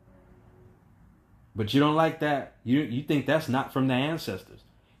 But you don't like that. You think that's not from the ancestors.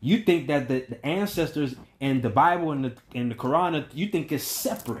 You think that the ancestors and the Bible and the Quran, you think it's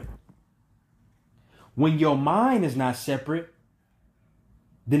separate. When your mind is not separate,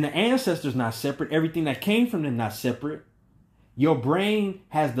 then the ancestors not separate. Everything that came from them not separate. Your brain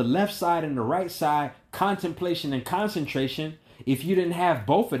has the left side and the right side, contemplation and concentration. If you didn't have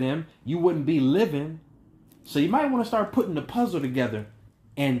both of them, you wouldn't be living. So you might want to start putting the puzzle together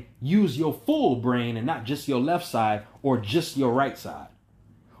and use your full brain and not just your left side or just your right side.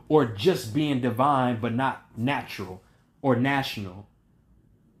 Or just being divine but not natural or national.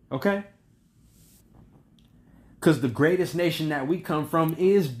 Okay? Because the greatest nation that we come from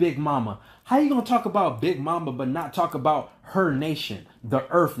is Big Mama. How you going to talk about Big Mama but not talk about her nation, the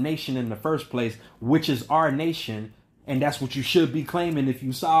Earth nation in the first place, which is our nation, and that's what you should be claiming if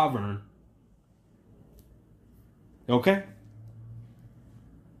you sovereign. Okay?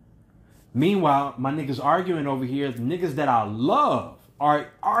 Meanwhile, my niggas arguing over here, the niggas that I love are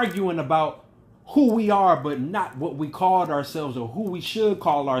arguing about who we are, but not what we called ourselves or who we should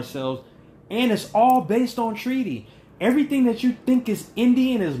call ourselves. And it's all based on treaty. Everything that you think is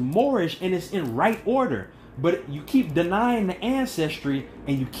Indian is Moorish and it's in right order. But you keep denying the ancestry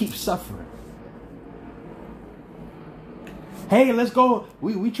and you keep suffering. Hey, let's go.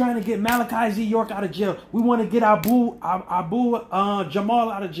 We trying to get Malachi Z. York out of jail. We want to get Abu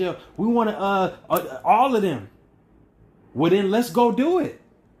Jamal out of jail. We want to all of them. Well, then let's go do it.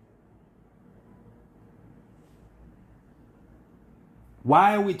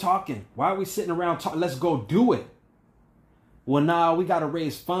 Why are we talking? Why are we sitting around talking? Let's go do it. Well, nah, we got to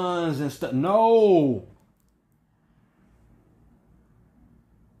raise funds and stuff. No.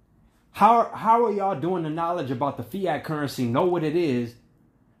 How are y'all doing the knowledge about the fiat currency, know what it is,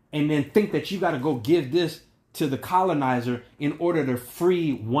 and then think that you got to go give this to the colonizer in order to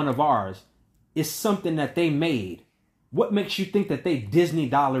free one of ours? It's something that they made. What makes you think that they Disney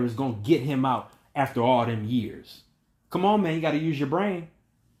dollar is going to get him out after all them years? Come on, man. You got to use your brain.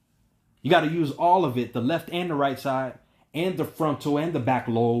 You got to use all of it, the left and the right side, and the frontal and the back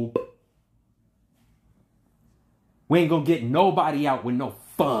lobe. We ain't going to get nobody out with no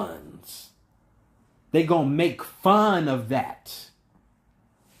funds. They going to make fun of that.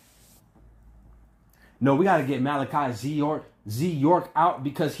 No, we got to get Malachi Z. York out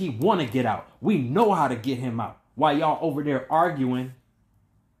because he want to get out. We know how to get him out. While y'all over there arguing,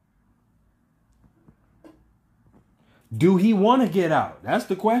 do he want to get out? That's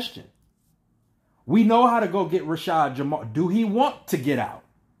the question. We know how to go get Rashad Jamal. Do he want to get out?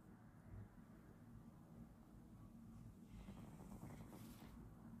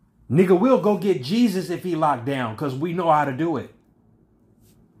 Nigga, we'll go get Jesus if he locked down because we know how to do it.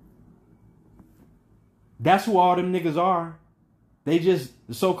 That's who all them niggas are. They just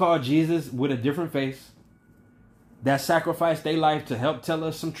the so-called Jesus with a different face that sacrificed their life to help tell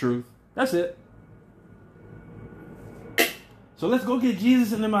us some truth. That's it. So let's go get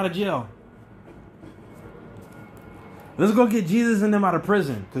Jesus and them out of jail. Let's go get Jesus and them out of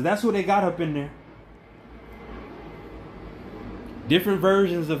prison because that's who they got up in there. Different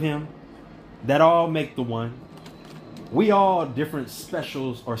versions of him that all make the one. We all different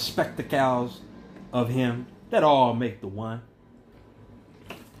specials or spectacles of him that all make the one.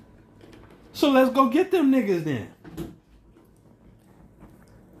 So let's go get them niggas then.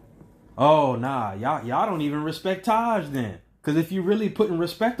 Oh, nah. Y'all don't even respect Taj then. Because if you really putting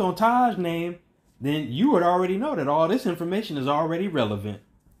respect on Taj's name, then you would already know that all this information is already relevant.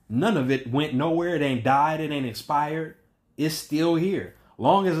 None of it went nowhere. It ain't died. It ain't expired. It's still here.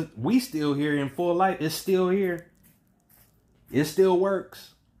 Long as we still here in full life, it's still here. It still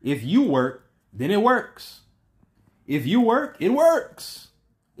works. If you work, then it works. If you work, it works.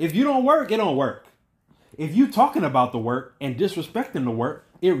 If you don't work, it don't work. If you talking about the work and disrespecting the work,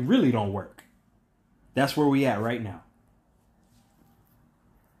 it really don't work. That's where we at right now.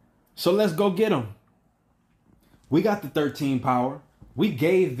 So let's go get them. We got the 13 power. We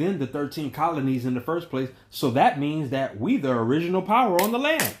gave them the 13 colonies in the first place. So that means that we the original power on the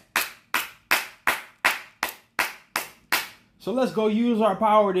land. So let's go use our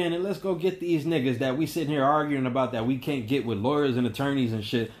power then and let's go get these niggas that we sitting here arguing about that we can't get with lawyers and attorneys and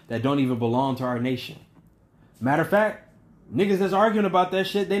shit that don't even belong to our nation. Matter of fact, niggas that's arguing about that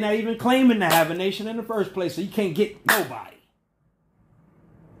shit, they not even claiming to have a nation in the first place. So you can't get nobody.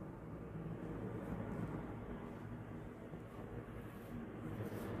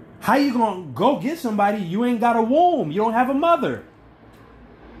 How you gonna go get somebody? You ain't got a womb. You don't have a mother.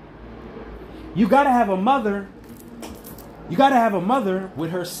 You gotta have a mother. You gotta have a mother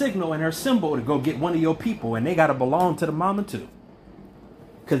with her signal and her symbol to go get one of your people, and they gotta belong to the mama too,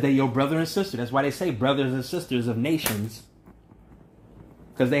 because they your brother and sister. That's why they say brothers and sisters of nations,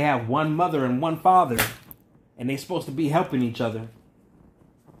 because they have one mother and one father, and they supposed to be helping each other.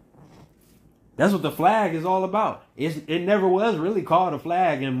 That's what the flag is all about. It never was really called a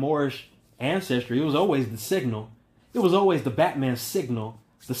flag in Moorish ancestry. It was always the signal. It was always the Batman signal.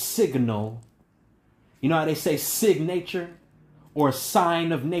 The signal. You know how they say signature or a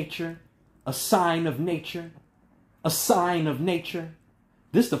sign of nature? A sign of nature. A sign of nature.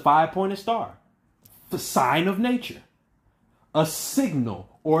 This is the 5-pointed star. The sign of nature. A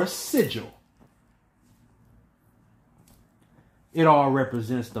signal or a sigil. It all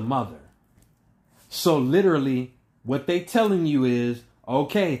represents the mother. So literally, what they telling you is,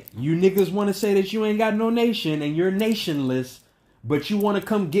 okay, you niggas want to say that you ain't got no nation and you're nationless, but you want to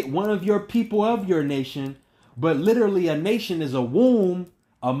come get one of your people of your nation. But literally, a nation is a womb,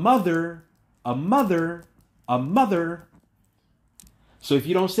 a mother, a mother, a mother. So if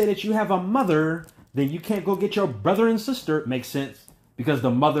you don't say that you have a mother, then you can't go get your brother and sister. Makes sense. Because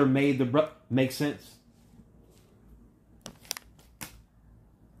the mother made the brother. Makes sense.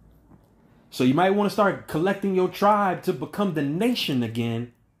 So you might want to start collecting your tribe to become the nation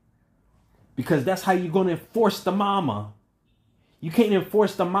again. Because that's how you're going to enforce the mama. You can't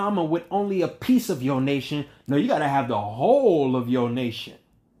enforce the mama with only a piece of your nation. No, you got to have the whole of your nation.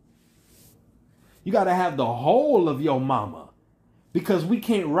 You got to have the whole of your mama. Because we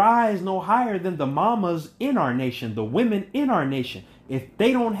can't rise no higher than the mamas in our nation, the women in our nation. If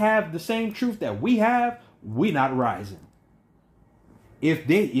they don't have the same truth that we have, we not rising.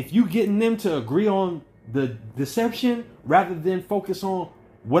 If you getting them to agree on the deception rather than focus on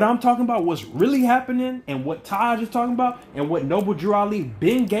what I'm talking about, what's really happening, and what Taj is talking about, and what Noble Drew Ali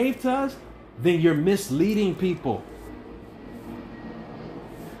Ben gave to us, then you're misleading people.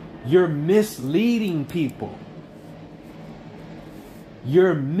 You're misleading people.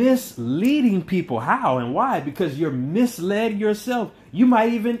 You're misleading people. How and why? Because you're misled yourself. You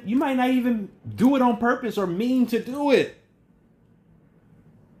might not even do it on purpose or mean to do it.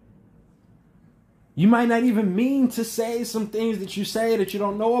 You might not even mean to say some things that you say that you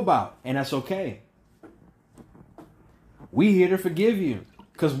don't know about. And that's okay. We here to forgive you.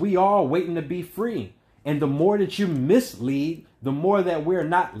 Because we all waiting to be free. And the more that you mislead, the more that we're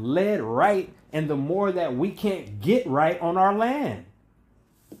not led right. And the more that we can't get right on our land.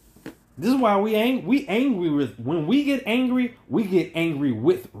 This is why we angry with, when we get angry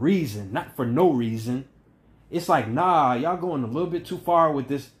with reason, not for no reason. It's like, nah, y'all going a little bit too far with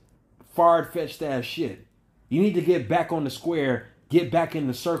this far-fetched ass shit. You need to get back on the square, get back in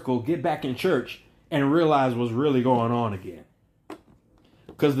the circle, get back in church, and realize what's really going on again.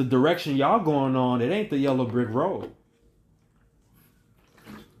 Because the direction y'all going on, it ain't the yellow brick road.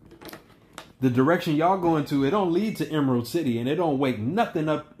 The direction y'all going to, it don't lead to Emerald City, and it don't wake nothing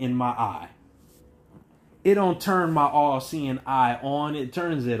up in my eye. It don't turn my all-seeing eye on, it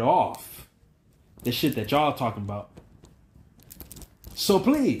turns it off. The shit that y'all talking about. So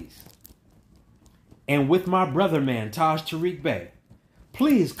please, and with my brother man, Taj Tariq Bey,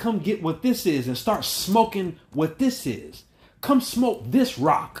 please come get what this is and start smoking what this is. Come smoke this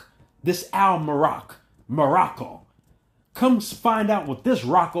rock, this Morocco. Come find out what this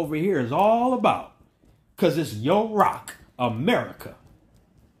rock over here is all about. Because it's your rock, America.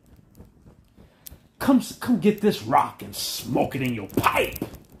 Come get this rock and smoke it in your pipe.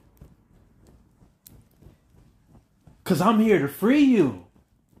 Because I'm here to free you.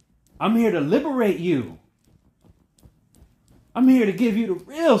 I'm here to liberate you. I'm here to give you the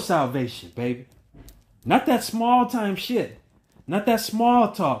real salvation, baby. Not that small time shit. Not that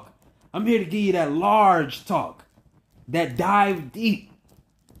small talk. I'm here to give you that large talk. That dive deep.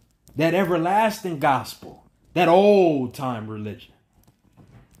 That everlasting gospel. That old time religion.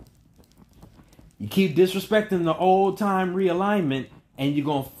 You keep disrespecting the old time realignment and you're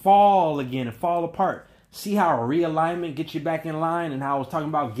going to fall again and fall apart. See how realignment gets you back in line, and how I was talking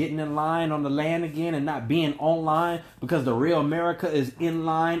about getting in line on the land again and not being online, because the real America is in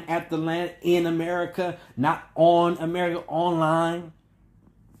line at the land, in America, not on America, online.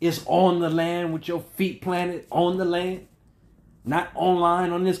 It's on the land with your feet planted on the land, not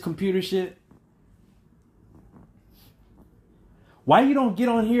online on this computer shit. Why you don't get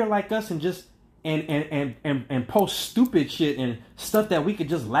on here like us and just and post stupid shit and stuff that we could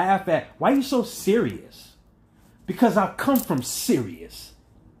just laugh at? Why are you so serious? Because I come from serious.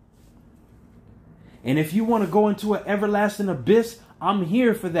 And if you want to go into an everlasting abyss, I'm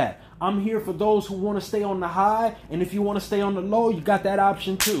here for that. I'm here for those who want to stay on the high. And if you want to stay on the low, you got that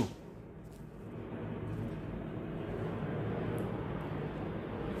option too.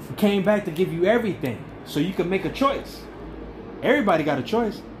 We came back to give you everything so you can make a choice. Everybody got a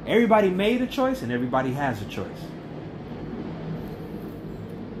choice. Everybody made a choice, and everybody has a choice.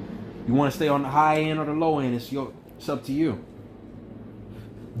 You want to stay on the high end or the low end, it's up to you.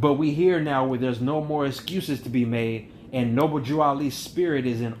 But we here now where there's no more excuses to be made, and Noble Drew Ali's spirit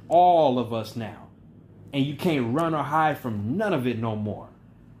is in all of us now. And you can't run or hide from none of it no more.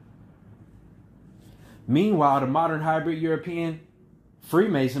 Meanwhile, the modern hybrid European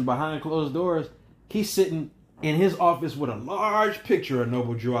Freemason behind closed doors, he's sitting in his office with a large picture of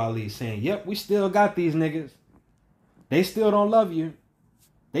Noble Drew Ali saying, yep, we still got these niggas. They still don't love you.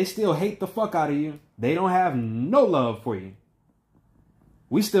 They still hate the fuck out of you. They don't have no love for you.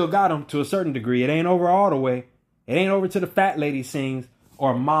 We still got them to a certain degree. It ain't over all the way. It ain't over to the fat lady sings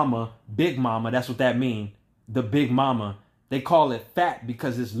or mama, big mama. That's what that means. The big mama. They call it fat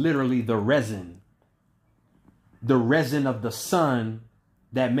because it's literally the resin. The resin of the sun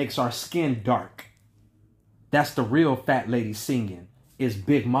that makes our skin dark. That's the real fat lady singing, is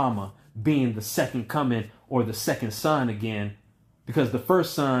Big Mama being the second coming or the second son again, because the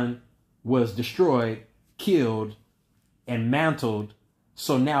first son was destroyed, killed, and mantled.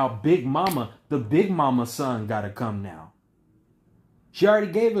 So now Big Mama, the Big Mama son, got to come now. She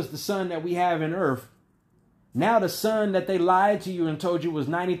already gave us the son that we have in Earth. Now the sun that they lied to you and told you was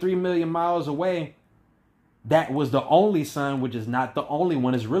 93 million miles away, that was the only sun, which is not the only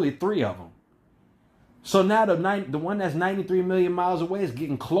one. It's really 3 of them. So now the one that's 93 million miles away is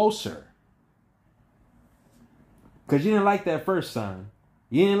getting closer. Because you didn't like that first son.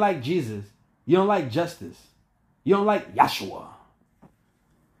 You didn't like Jesus. You don't like justice. You don't like Yahshua.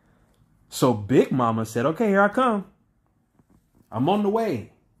 So Big Mama said, okay, here I come. I'm on the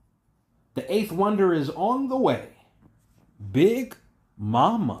way. The 8th wonder is on the way. Big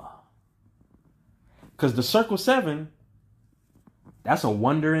Mama. Because the circle 7, that's a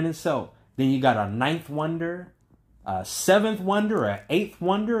wonder in itself. Then you got a 9th wonder, a 7th wonder, a 8th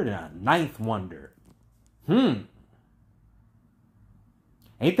wonder, and a 9th wonder. Ain't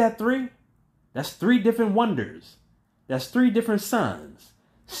that 3? That's 3 different wonders. That's 3 different sons.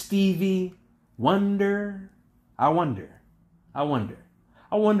 Stevie Wonder. I wonder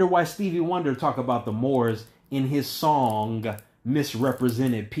why Stevie Wonder talk about the Moors in his song,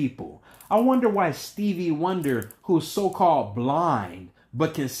 Misrepresented People. I wonder why Stevie Wonder, who's so-called blind,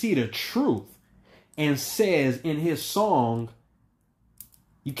 but can see the truth, and says in his song,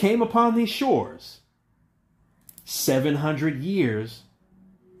 you came upon these shores, 700 years,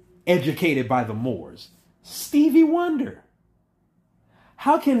 educated by the Moors. Stevie Wonder.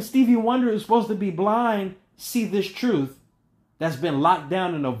 How can Stevie Wonder, who's supposed to be blind, see this truth that's been locked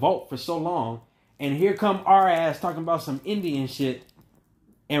down in a vault for so long? And here come our ass talking about some Indian shit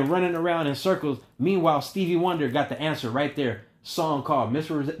and running around in circles. Meanwhile, Stevie Wonder got the answer right there. Song called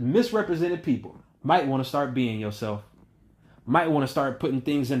Misrepresented People. Might want to start being yourself. Might want to start putting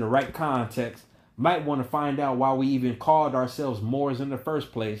things in the right context. Might want to find out why we even called ourselves Moors in the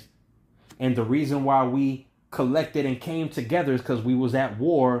first place. And the reason why we collected and came together is because we was at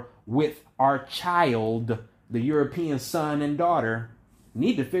war with our child, the European son and daughter.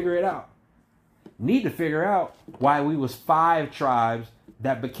 Need to figure it out. Need to figure out why we was 5 tribes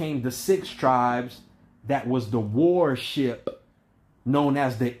that became the 6 tribes that was the warship known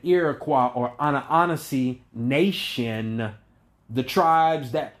as the Iroquois or Anasazi Nation. The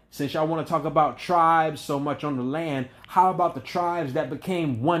tribes that, since y'all want to talk about tribes so much on the land, how about the tribes that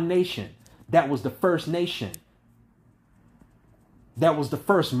became one nation? That was the first nation. That was the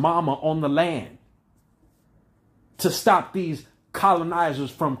first mama on the land. To stop these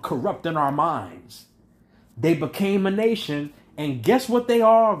colonizers from corrupting our minds. They became a nation, and guess what they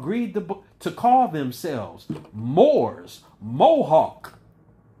all agreed to call themselves? Moors. Mohawk.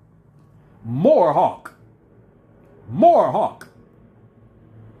 Moorhawk. Moorhawk.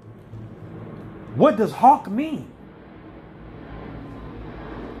 What does hawk mean?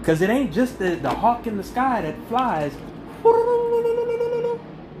 Because it ain't just the hawk in the sky that flies.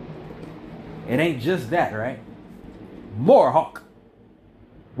 It ain't just that, right? Moorhawk.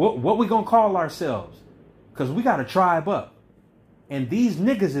 What we gonna call ourselves? Because we got a tribe up. And these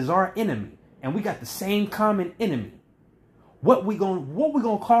niggas is our enemy. And we got the same common enemy. What we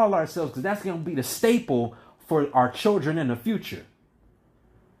gonna call ourselves? Because that's gonna be the staple for our children in the future.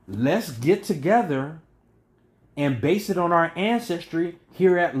 Let's get together and base it on our ancestry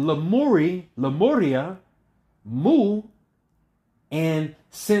here at Lemuria, Mu. And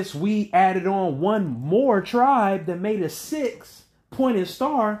since we added on one more tribe that made a 6-pointed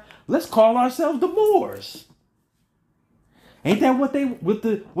star, let's call ourselves the Moors. Ain't that what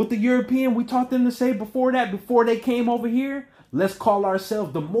the European we taught them to say before that, before they came over here? Let's call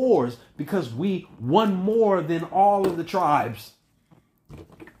ourselves the Moors because we one more than all of the tribes.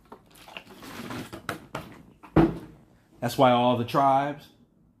 That's why all the tribes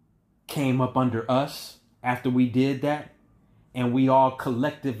came up under us after we did that. And we all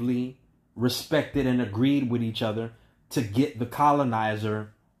collectively respected and agreed with each other to get the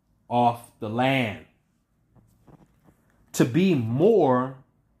colonizer off the land. To be more.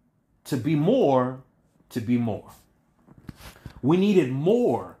 We needed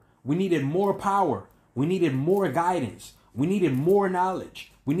more. We needed more power. We needed more guidance. We needed more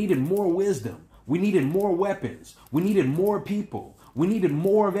knowledge. We needed more wisdom. We needed more weapons. We needed more people. We needed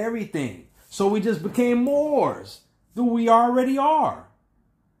more of everything. So we just became Moors, who we already are.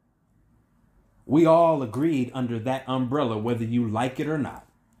 We all agreed under that umbrella, whether you like it or not.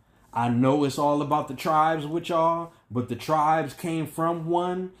 I know it's all about the tribes with y'all, but the tribes came from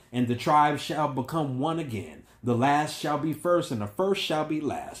one, and the tribes shall become one again. The last shall be first, and the first shall be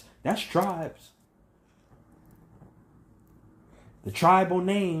last. That's tribes. The tribal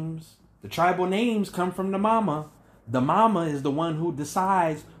names come from the mama. The mama is the one who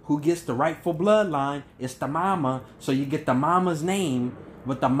decides who gets the rightful bloodline. It's the mama, so you get the mama's name,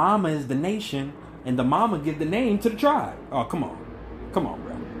 but the mama is the nation, and the mama give the name to the tribe. Oh, come on. Come on,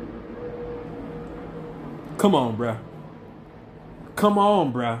 bro. Come on, bro. Come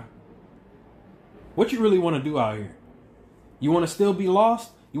on, bro. What you really want to do out here? You want to still be lost?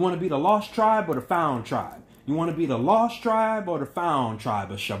 You want to be the lost tribe or the found tribe? You want to be the lost tribe or the found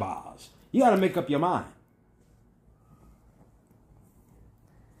tribe of Shabazz? You got to make up your mind.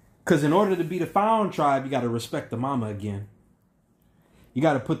 Because in order to be the found tribe, you got to respect the mama again. You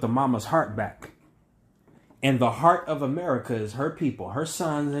got to put the mama's heart back. And the heart of America is her people, her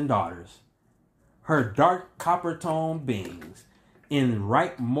sons and daughters. Her dark copper tone beings in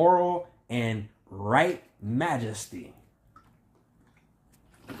right moral and right majesty.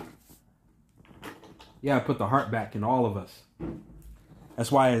 Yeah, put the heart back in all of us.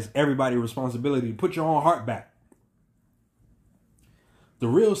 That's why it's everybody's responsibility to put your own heart back. The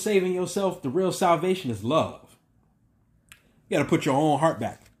real saving yourself, the real salvation is love. You got to put your own heart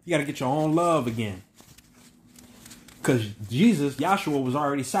back. You got to get your own love again. Because Jesus, Yahshua, was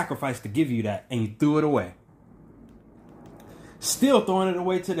already sacrificed to give you that, and you threw it away. Still throwing it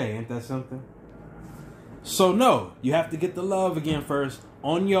away today, ain't that something? So no, you have to get the love again first,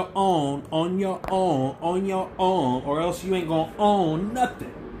 on your own, on your own, on your own, or else you ain't gonna own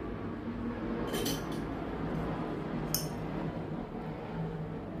nothing.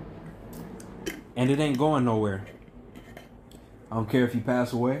 And it ain't going nowhere. I don't care if you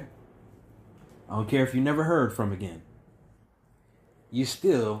pass away. I don't care if you never heard from again. You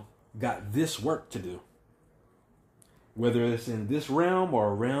still got this work to do. Whether it's in this realm or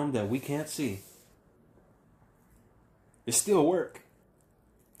a realm that we can't see. It's still work.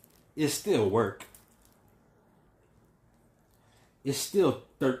 It's still work. It's still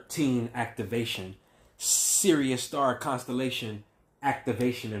 13 activation. Sirius star constellation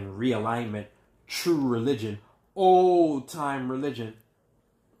activation and realignment. True religion. Old time religion.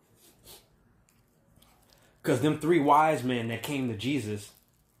 Because them three wise men that came to Jesus,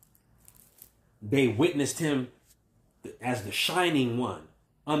 they witnessed him as the shining one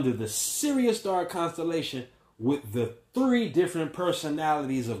under the Sirius star constellation with the three different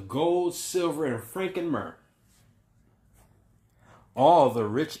personalities of gold, silver, and frank and myrrh. All the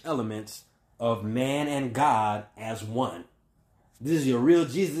rich elements of man and God as one. This is your real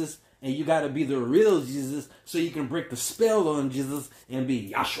Jesus, and you got to be the real Jesus so you can break the spell on Jesus and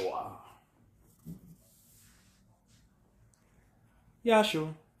be Yahshua.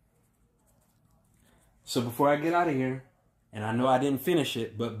 Yahshua. So before I get out of here, and I know I didn't finish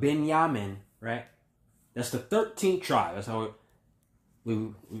it, but Benjamin, right? That's the 13th tribe. That's how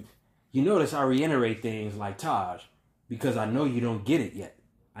you notice I reiterate things like Taj, because I know you don't get it yet.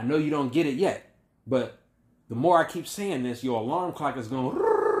 I know you don't get it yet. But the more I keep saying this, your alarm clock is going.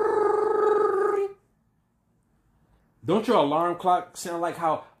 Don't your alarm clock sound like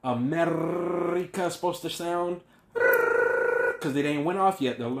how America is supposed to sound? Because it ain't went off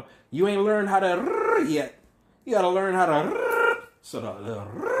yet. You ain't learned how to yet. You got to learn how to. So the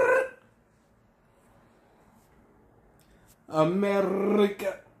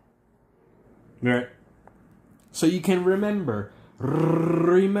America. Right. So you can remember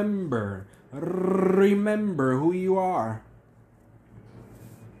who you are.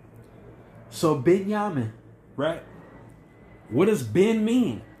 So Benjamin, right? What does Ben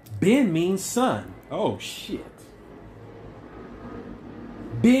mean? Ben means son. Oh shit.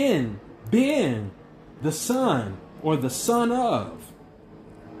 Ben, the son, or the son of.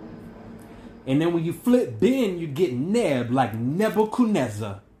 And then when you flip Ben, you get Neb, like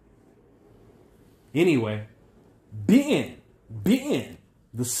Nebuchadnezzar. Anyway, Ben,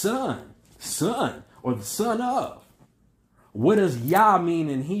 the son, or the son of. What does Yah mean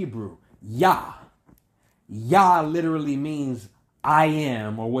in Hebrew? Yah. Yah literally means I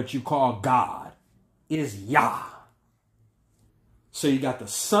am, or what you call God, is Yah. So you got the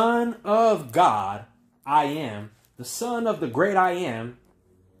Son of God, I am, the Son of the great I am.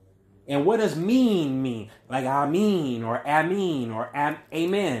 And what does mean? Like Amin or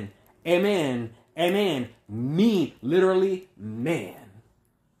Amen. Amen. Mean, literally man.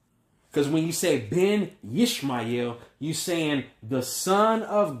 Because when you say Ben Yishmael, you saying the Son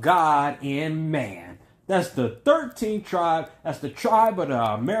of God in man. That's the 13th tribe. That's the tribe of the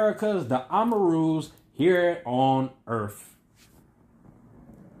Americas, the Amarus here on earth.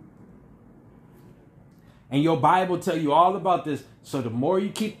 And your Bible tell you all about this. So the more you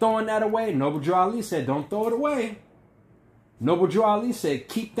keep throwing that away, Noble Drew Ali said, don't throw it away. Noble Drew Ali said,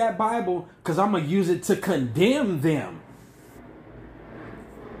 keep that Bible because I'm going to use it to condemn them.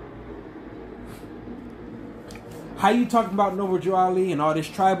 How you talking about Noble Drew Ali and all this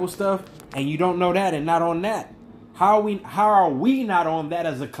tribal stuff and you don't know that and not on that? How are we not on that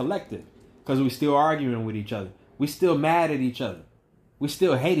as a collective? Because we still arguing with each other. We still mad at each other. We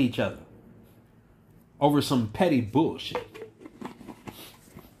still hate each other over some petty bullshit.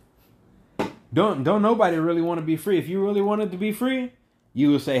 Don't nobody really want to be free. If you really wanted to be free,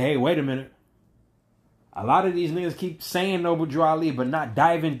 you would say, hey, wait a minute. A lot of these niggas keep saying Noble Drew Ali, but not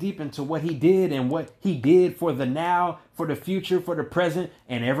diving deep into what he did and what he did for the now, for the future, for the present,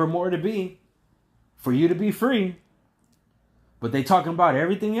 and ever more to be. For you to be free. But they talking about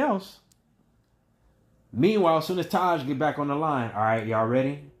everything else. Meanwhile, as soon as Taj get back on the line, all right, y'all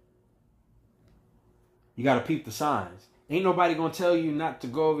ready? You got to peep the signs. Ain't nobody going to tell you not to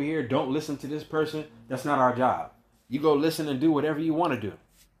go over here. Don't listen to this person. That's not our job. You go listen and do whatever you want to do.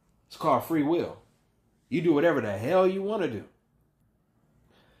 It's called free will. You do whatever the hell you want to do.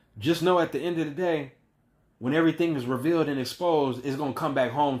 Just know at the end of the day, when everything is revealed and exposed, it's going to come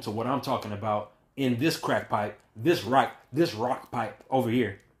back home to what I'm talking about in this crack pipe, this rock pipe over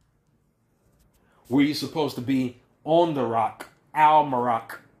here. Where you're supposed to be on the rock, Al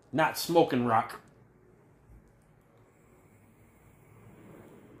Maroc, not smoking rock.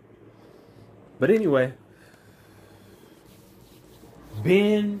 But anyway,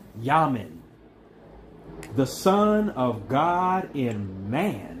 Ben Yamin, the Son of God in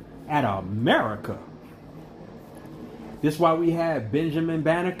man at America. This is why we have Benjamin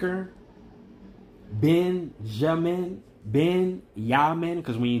Banneker, Ben Yamin,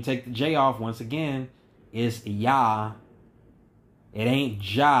 because when you take the J off, once again, it's Yah. It ain't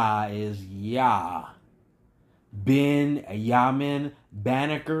Ja, it's Yah. Ben Yamin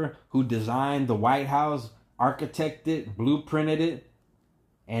Banneker, who designed the White House, architected, blueprinted it,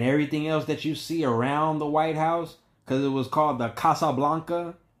 and everything else that you see around the White House, because it was called the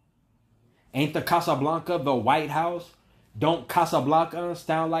Casablanca. Ain't the Casablanca the White House? Don't Casablanca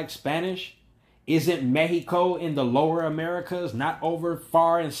sound like Spanish? Isn't Mexico in the lower Americas, not over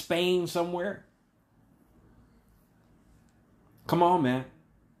far in Spain somewhere? Come on, man.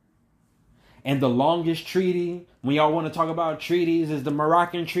 And the longest treaty, when y'all want to talk about treaties, is the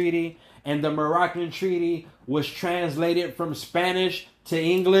Moroccan Treaty. And the Moroccan Treaty was translated from Spanish to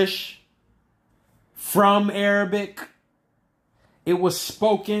English, from Arabic. It was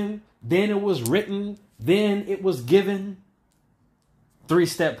spoken, then it was written, then it was given.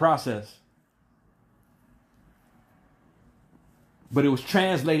 3-step process. But it was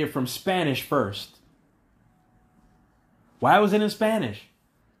translated from Spanish first. Why was it in Spanish?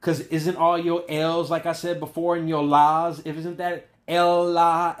 Because isn't all your L's, like I said before, in your la's, if isn't that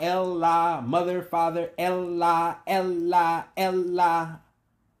Allah, mother, father, Allah.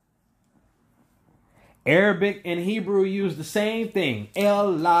 Arabic and Hebrew use the same thing.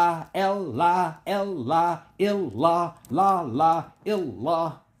 Allah, illah,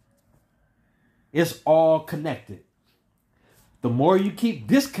 illah. It's all connected. The more you keep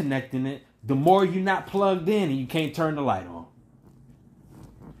disconnecting it, the more you're not plugged in and you can't turn the light on.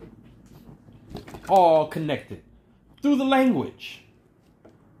 All connected through the language,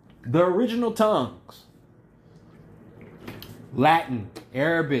 the original tongues: Latin,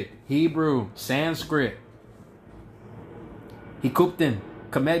 Arabic, Hebrew, Sanskrit, Hikuptin,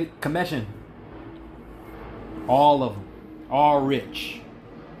 Kameshin. All of them, all rich.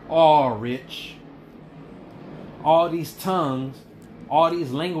 All these tongues, all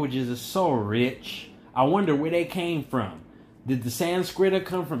these languages are so rich. I wonder where they came from. Did the Sanskrit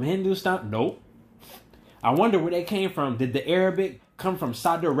come from Hindustan? Nope. I wonder where they came from. Did the Arabic come from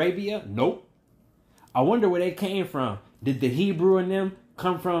Saudi Arabia? Nope. I wonder where they came from. Did the Hebrew in them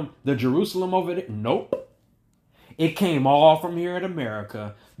come from the Jerusalem over there? Nope. It came all from here in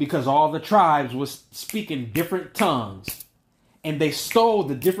America because all the tribes was speaking different tongues. And they stole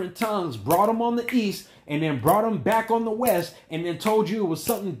the different tongues, brought them on the east, and then brought them back on the west, and then told you it was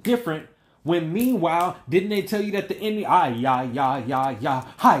something different. When meanwhile, didn't they tell you that the Indian, ya,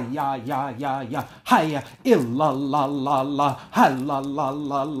 hi, ya, hi, illa, la, hi,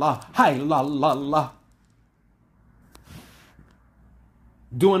 la, hi, la.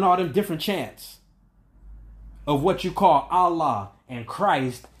 Doing all them different chants of what you call Allah and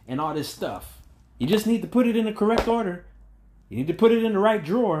Christ and all this stuff. You just need to put it in the correct order. You need to put it in the right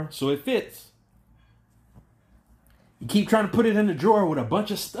drawer so it fits. You keep trying to put it in the drawer with a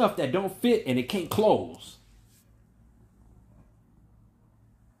bunch of stuff that don't fit and it can't close.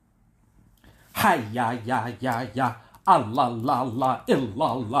 Hi ya ya ya ya. Ah la la la.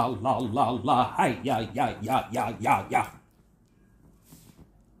 La la la la la. Hi ya ya ya ya ya ya.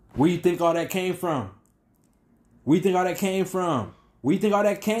 Where you think all that came from? Where you think all that came from? Where you think all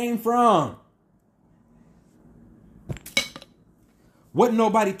that came from? What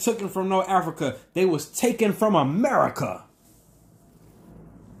nobody took from no Africa. They was taken from America.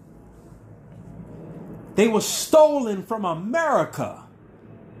 They was stolen from America.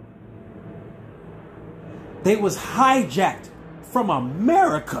 They was hijacked from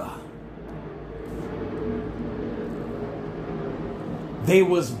America. They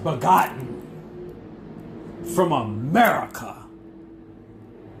was begotten from America.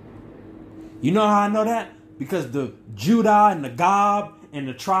 You know how I know that? Because the Judah and the Gob and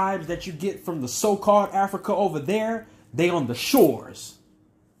the tribes that you get from the so-called Africa over there, they on the shores.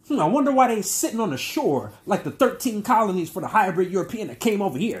 I wonder why they sitting on the shore like the 13 colonies for the hybrid European that came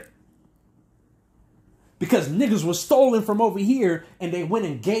over here. Because niggas was stolen from over here and they went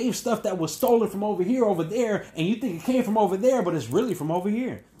and gave stuff that was stolen from over here over there, and you think it came from over there, but it's really from over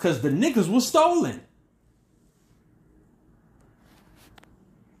here. Because the niggas was stolen.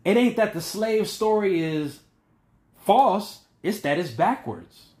 It ain't that the slave story is false, it's that it's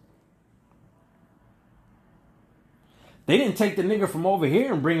backwards. They didn't take the nigga from over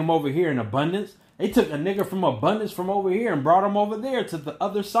here and bring him over here in abundance. They took a nigga from abundance from over here and brought him over there to the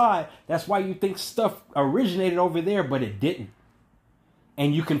other side. That's why you think stuff originated over there, but it didn't.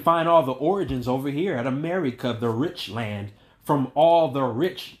 And you can find all the origins over here at America, the rich land, from all the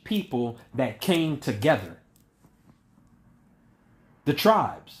rich people that came together. The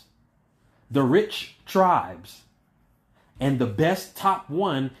tribes. The rich tribes. And the best top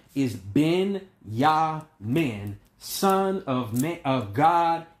one is Ben Yamin, son of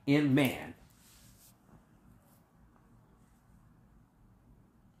God in man.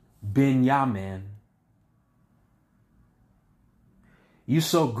 Benjamin. You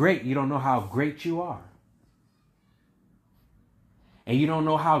so great, you don't know how great you are. And you don't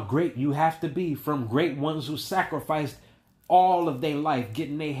know how great you have to be from great ones who sacrificed all of their life,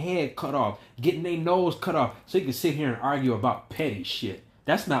 getting their head cut off, getting their nose cut off, so you can sit here and argue about petty shit.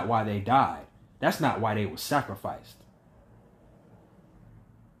 That's not why they died. That's not why they were sacrificed.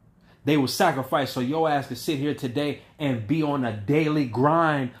 They were sacrificed so your ass could sit here today and be on a daily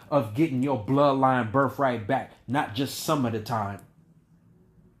grind of getting your bloodline birthright back, not just some of the time.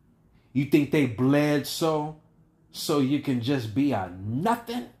 You think they bled so you can just be a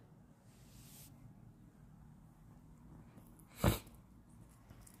nothing?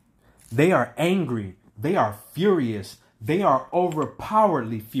 They are angry. They are furious. They are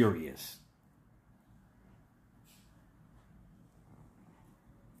overpoweredly furious.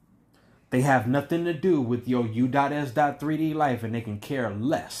 They have nothing to do with your U.S.3D life, and they can care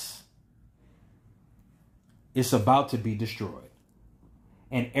less. It's about to be destroyed.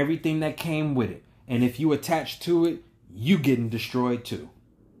 And everything that came with it. And if you attach to it, you getting destroyed too.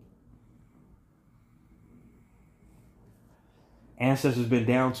 Ancestors been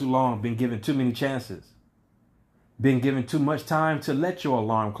down too long, been given too many chances. Been given too much time to let your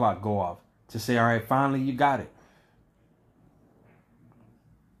alarm clock go off. To say, all right, finally you got it.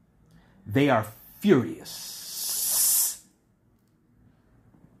 They are furious.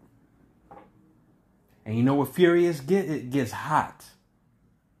 And you know what furious get? It gets hot.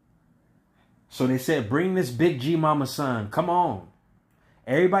 So they said, bring this big G mama son. Come on.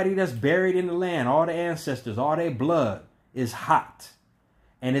 Everybody that's buried in the land, all the ancestors, all their blood is hot.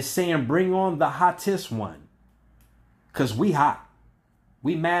 And it's saying, bring on the hottest one. Because we hot.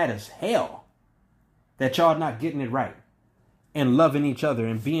 We mad as hell that y'all not getting it right. And loving each other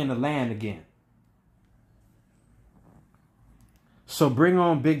and being the land again. So bring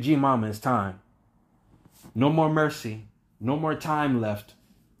on Big G Mama. It's time. No more mercy. No more time left.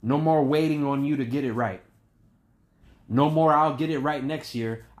 No more waiting on you to get it right. No more I'll get it right next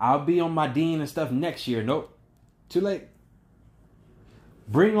year. I'll be on my dean and stuff next year. Nope. Too late.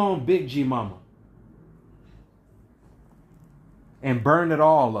 Bring on Big G Mama. And burn it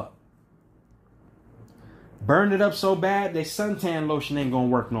all up. Burn it up so bad, their suntan lotion ain't gonna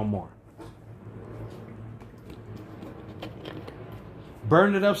work no more.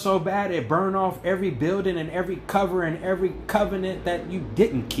 Burn it up so bad, it burn off every building and every cover and every covenant that you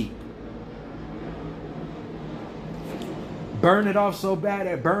didn't keep. Burn it off so bad,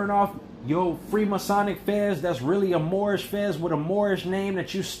 it burn off your Freemasonic fez that's really a Moorish fez with a Moorish name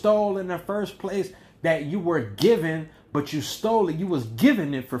that you stole in the first place, that you were given, but you stole it. You was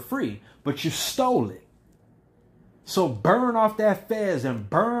given it for free, but you stole it. So burn off that fez and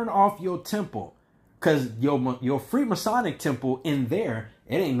burn off your temple. Because your Freemasonic temple in there,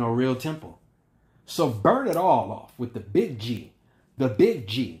 it ain't no real temple. So burn it all off with the big G. The big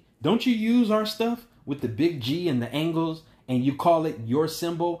G. Don't you use our stuff with the big G and the angles and you call it your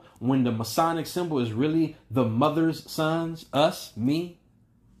symbol when the Masonic symbol is really the mother's sons, us, me?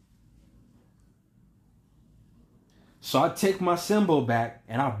 So I take my symbol back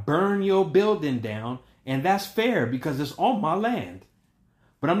and I burn your building down, and that's fair because it's on my land.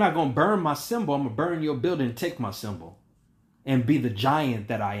 But I'm not going to burn my symbol. I'm going to burn your building and take my symbol and be the giant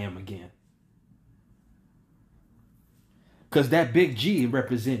that I am again. Because that big G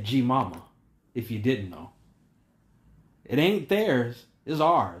represents G Mama, if you didn't know. It ain't theirs. It's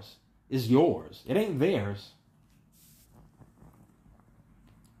ours. It's yours. It ain't theirs.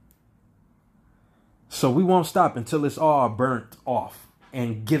 So we won't stop until it's all burnt off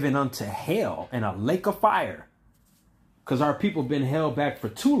and given unto hell and a lake of fire. Because our people been held back for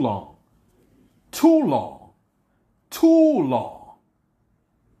too long. Too long. Too long.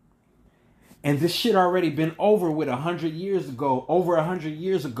 And this shit already been over with 100 years ago, over 100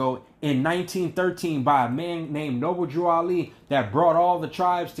 years ago in 1913 by a man named Noble Drew Ali that brought all the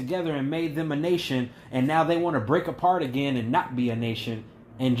tribes together and made them a nation. And now they want to break apart again and not be a nation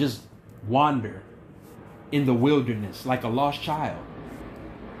and just wander in the wilderness like a lost child.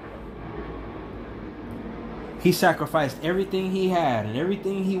 He sacrificed everything he had and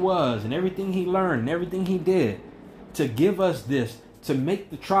everything he was and everything he learned and everything he did to give us this, to make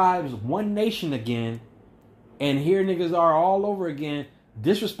the tribes one nation again. And here niggas are all over again,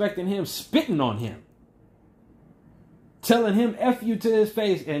 disrespecting him, spitting on him, telling him F you to his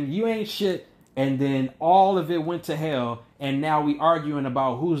face and you ain't shit. And then all of it went to hell. And now we arguing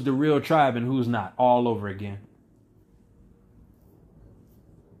about who's the real tribe and who's not all over again.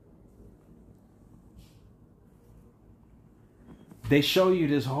 They show you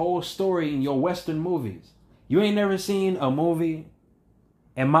this whole story in your Western movies. You ain't never seen a movie.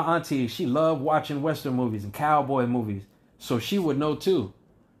 And my auntie, she loved watching Western movies and cowboy movies. So she would know too.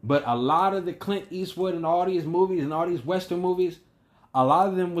 But a lot of the Clint Eastwood and all these movies and all these Western movies, a lot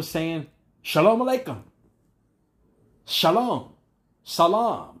of them was saying, Shalom Alaikum. Shalom.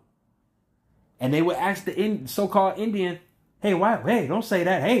 Salam. And they would ask the so-called Indian, hey, why? Hey, don't say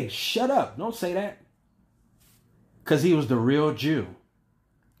that. Hey, shut up. Don't say that. Because he was the real Jew.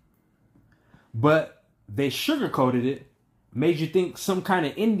 But they sugarcoated it, made you think some kind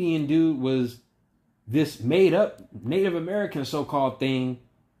of Indian dude was this made up Native American so-called thing.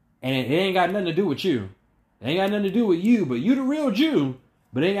 And it ain't got nothing to do with you. It ain't got nothing to do with you, but you the real Jew.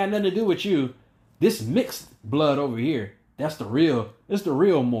 But it ain't got nothing to do with you. This mixed blood over here, that's the real, it's the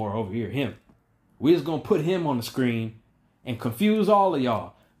real Moor over here, him. We just gonna put him on the screen and confuse all of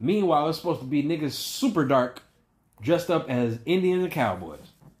y'all. Meanwhile, it's supposed to be niggas super dark, dressed up as Indians and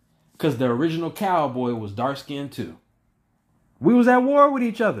cowboys. Because the original cowboy was dark skinned too. We was at war with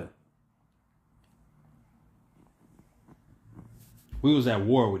each other. We was at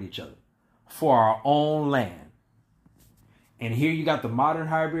war with each other for our own land. And here you got the modern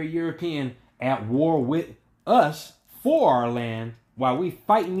hybrid European at war with us for our land while we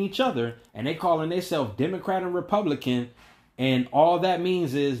fighting each other. And they calling themselves Democrat and Republican. And all that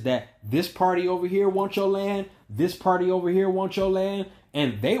means is that this party over here wants your land. This party over here wants your land.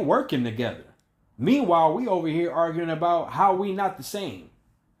 And they working together. Meanwhile, we over here arguing about how we not the same.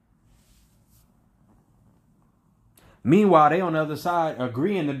 Meanwhile, they on the other side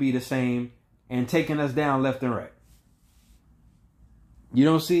agreeing to be the same and taking us down left and right. You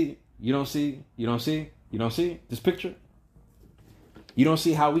don't see this picture? You don't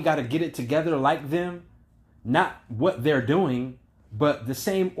see how we got to get it together like them? Not what they're doing, but the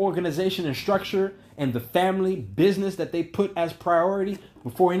same organization and structure and the family business that they put as priority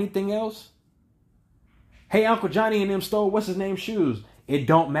before anything else. Hey, Uncle Johnny and them stole what's his name shoes. It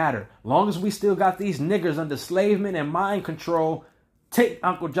don't matter. Long as we still got these niggers under enslavement and mind control, take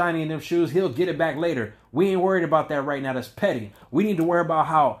Uncle Johnny and them shoes. He'll get it back later. We ain't worried about that right now. That's petty. We need to worry about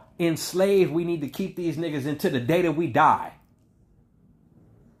how enslaved we need to keep these niggas until the day that we die.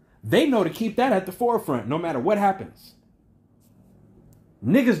 They know to keep that at the forefront no matter what happens.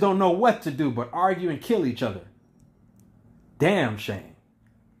 Niggas don't know what to do but argue and kill each other. Damn shame.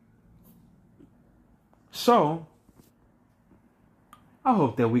 So, I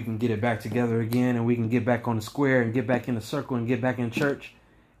hope that we can get it back together again and we can get back on the square and get back in the circle and get back in church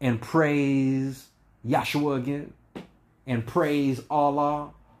and praise Yahshua again and praise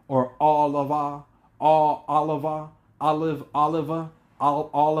Allah or all of us, all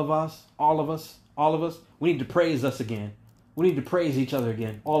of us. We need to praise us again. We need to praise each other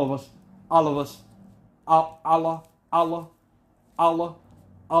again. All of us, Allah, Allah, Allah,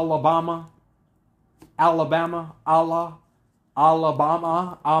 Alabama, Alabama, Allah,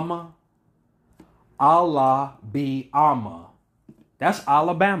 Alabama, Amma, Allah be Amma. That's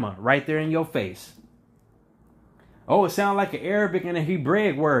Alabama right there in your face. Oh, it sounds like an Arabic and a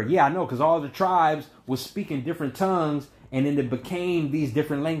Hebraic word. Yeah, I know, because all the tribes was speaking different tongues, and then it became these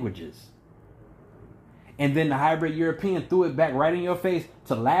different languages. And then the hybrid European threw it back right in your face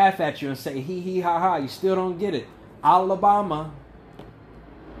to laugh at you and say, hee hee ha ha, you still don't get it. Alabama.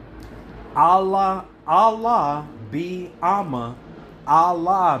 Allah, Allah be Amma.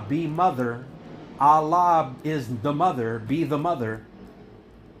 Allah be mother. Allah is the mother, be the mother.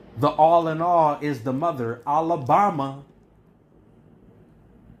 The all in all is the mother. Alabama.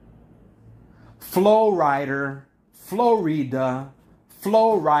 Florida, Florida,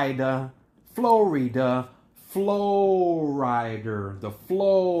 Florida, Florida, Flowrider, the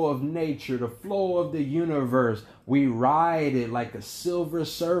flow of nature, the flow of the universe. We ride it like a silver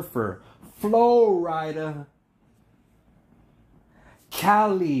surfer. Flowrider.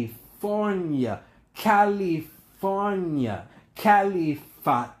 California, California,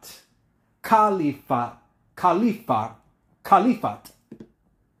 Caliphate, Caliphate, Caliphate, Caliphate.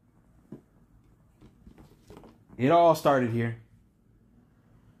 It all started here.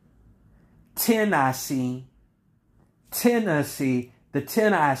 Tennessee, Tennessee, the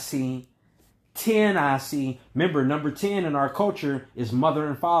Tennessee, Tennessee. Remember, number 10 in our culture is mother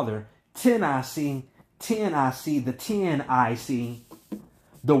and father. Tennessee, Tennessee, the 10 I see.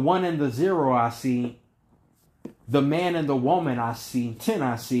 The 1 and the 0 I see. The man and the woman I see.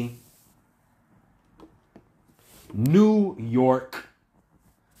 Tennessee. New York.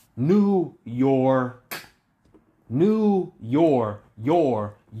 New York. New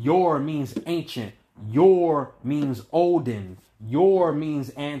York. Your means ancient. Your means olden. Your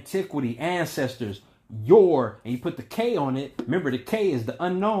means antiquity, ancestors. Your, and you put the K on it. Remember, the K is the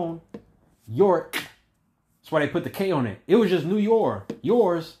unknown. York. That's why they put the K on it. It was just New York.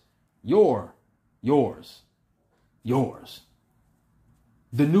 Yours. Yours. Yours.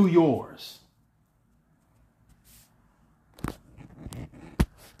 The new yours.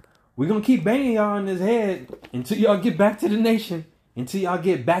 We're going to keep banging y'all on this head until y'all get back to the nation. Until y'all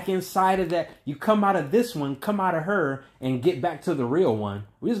get back inside of that. You come out of this one, come out of her, and get back to the real one.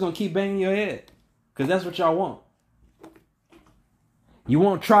 We're just going to keep banging your head. Because that's what y'all want. You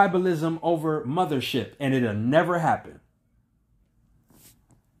want tribalism over mothership. And it'll never happen.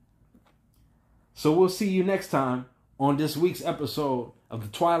 So we'll see you next time on this week's episode of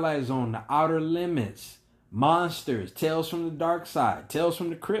The Twilight Zone, The Outer Limits, Monsters, Tales from the Dark Side, Tales from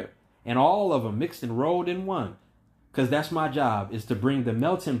the Crypt, and all of them mixed and rolled in one. Because that's my job, is to bring the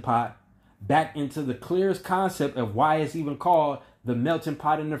melting pot back into the clearest concept of why it's even called the melting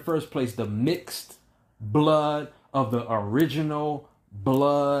pot in the first place. The mixed blood of the original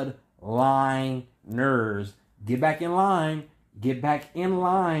bloodline nerds. Get back in line. Get back in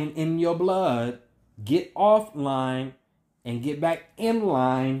line in your blood. Get offline and get back in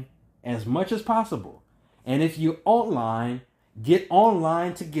line as much as possible. And if you're online, get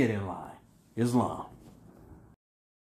online to get in line. Islam.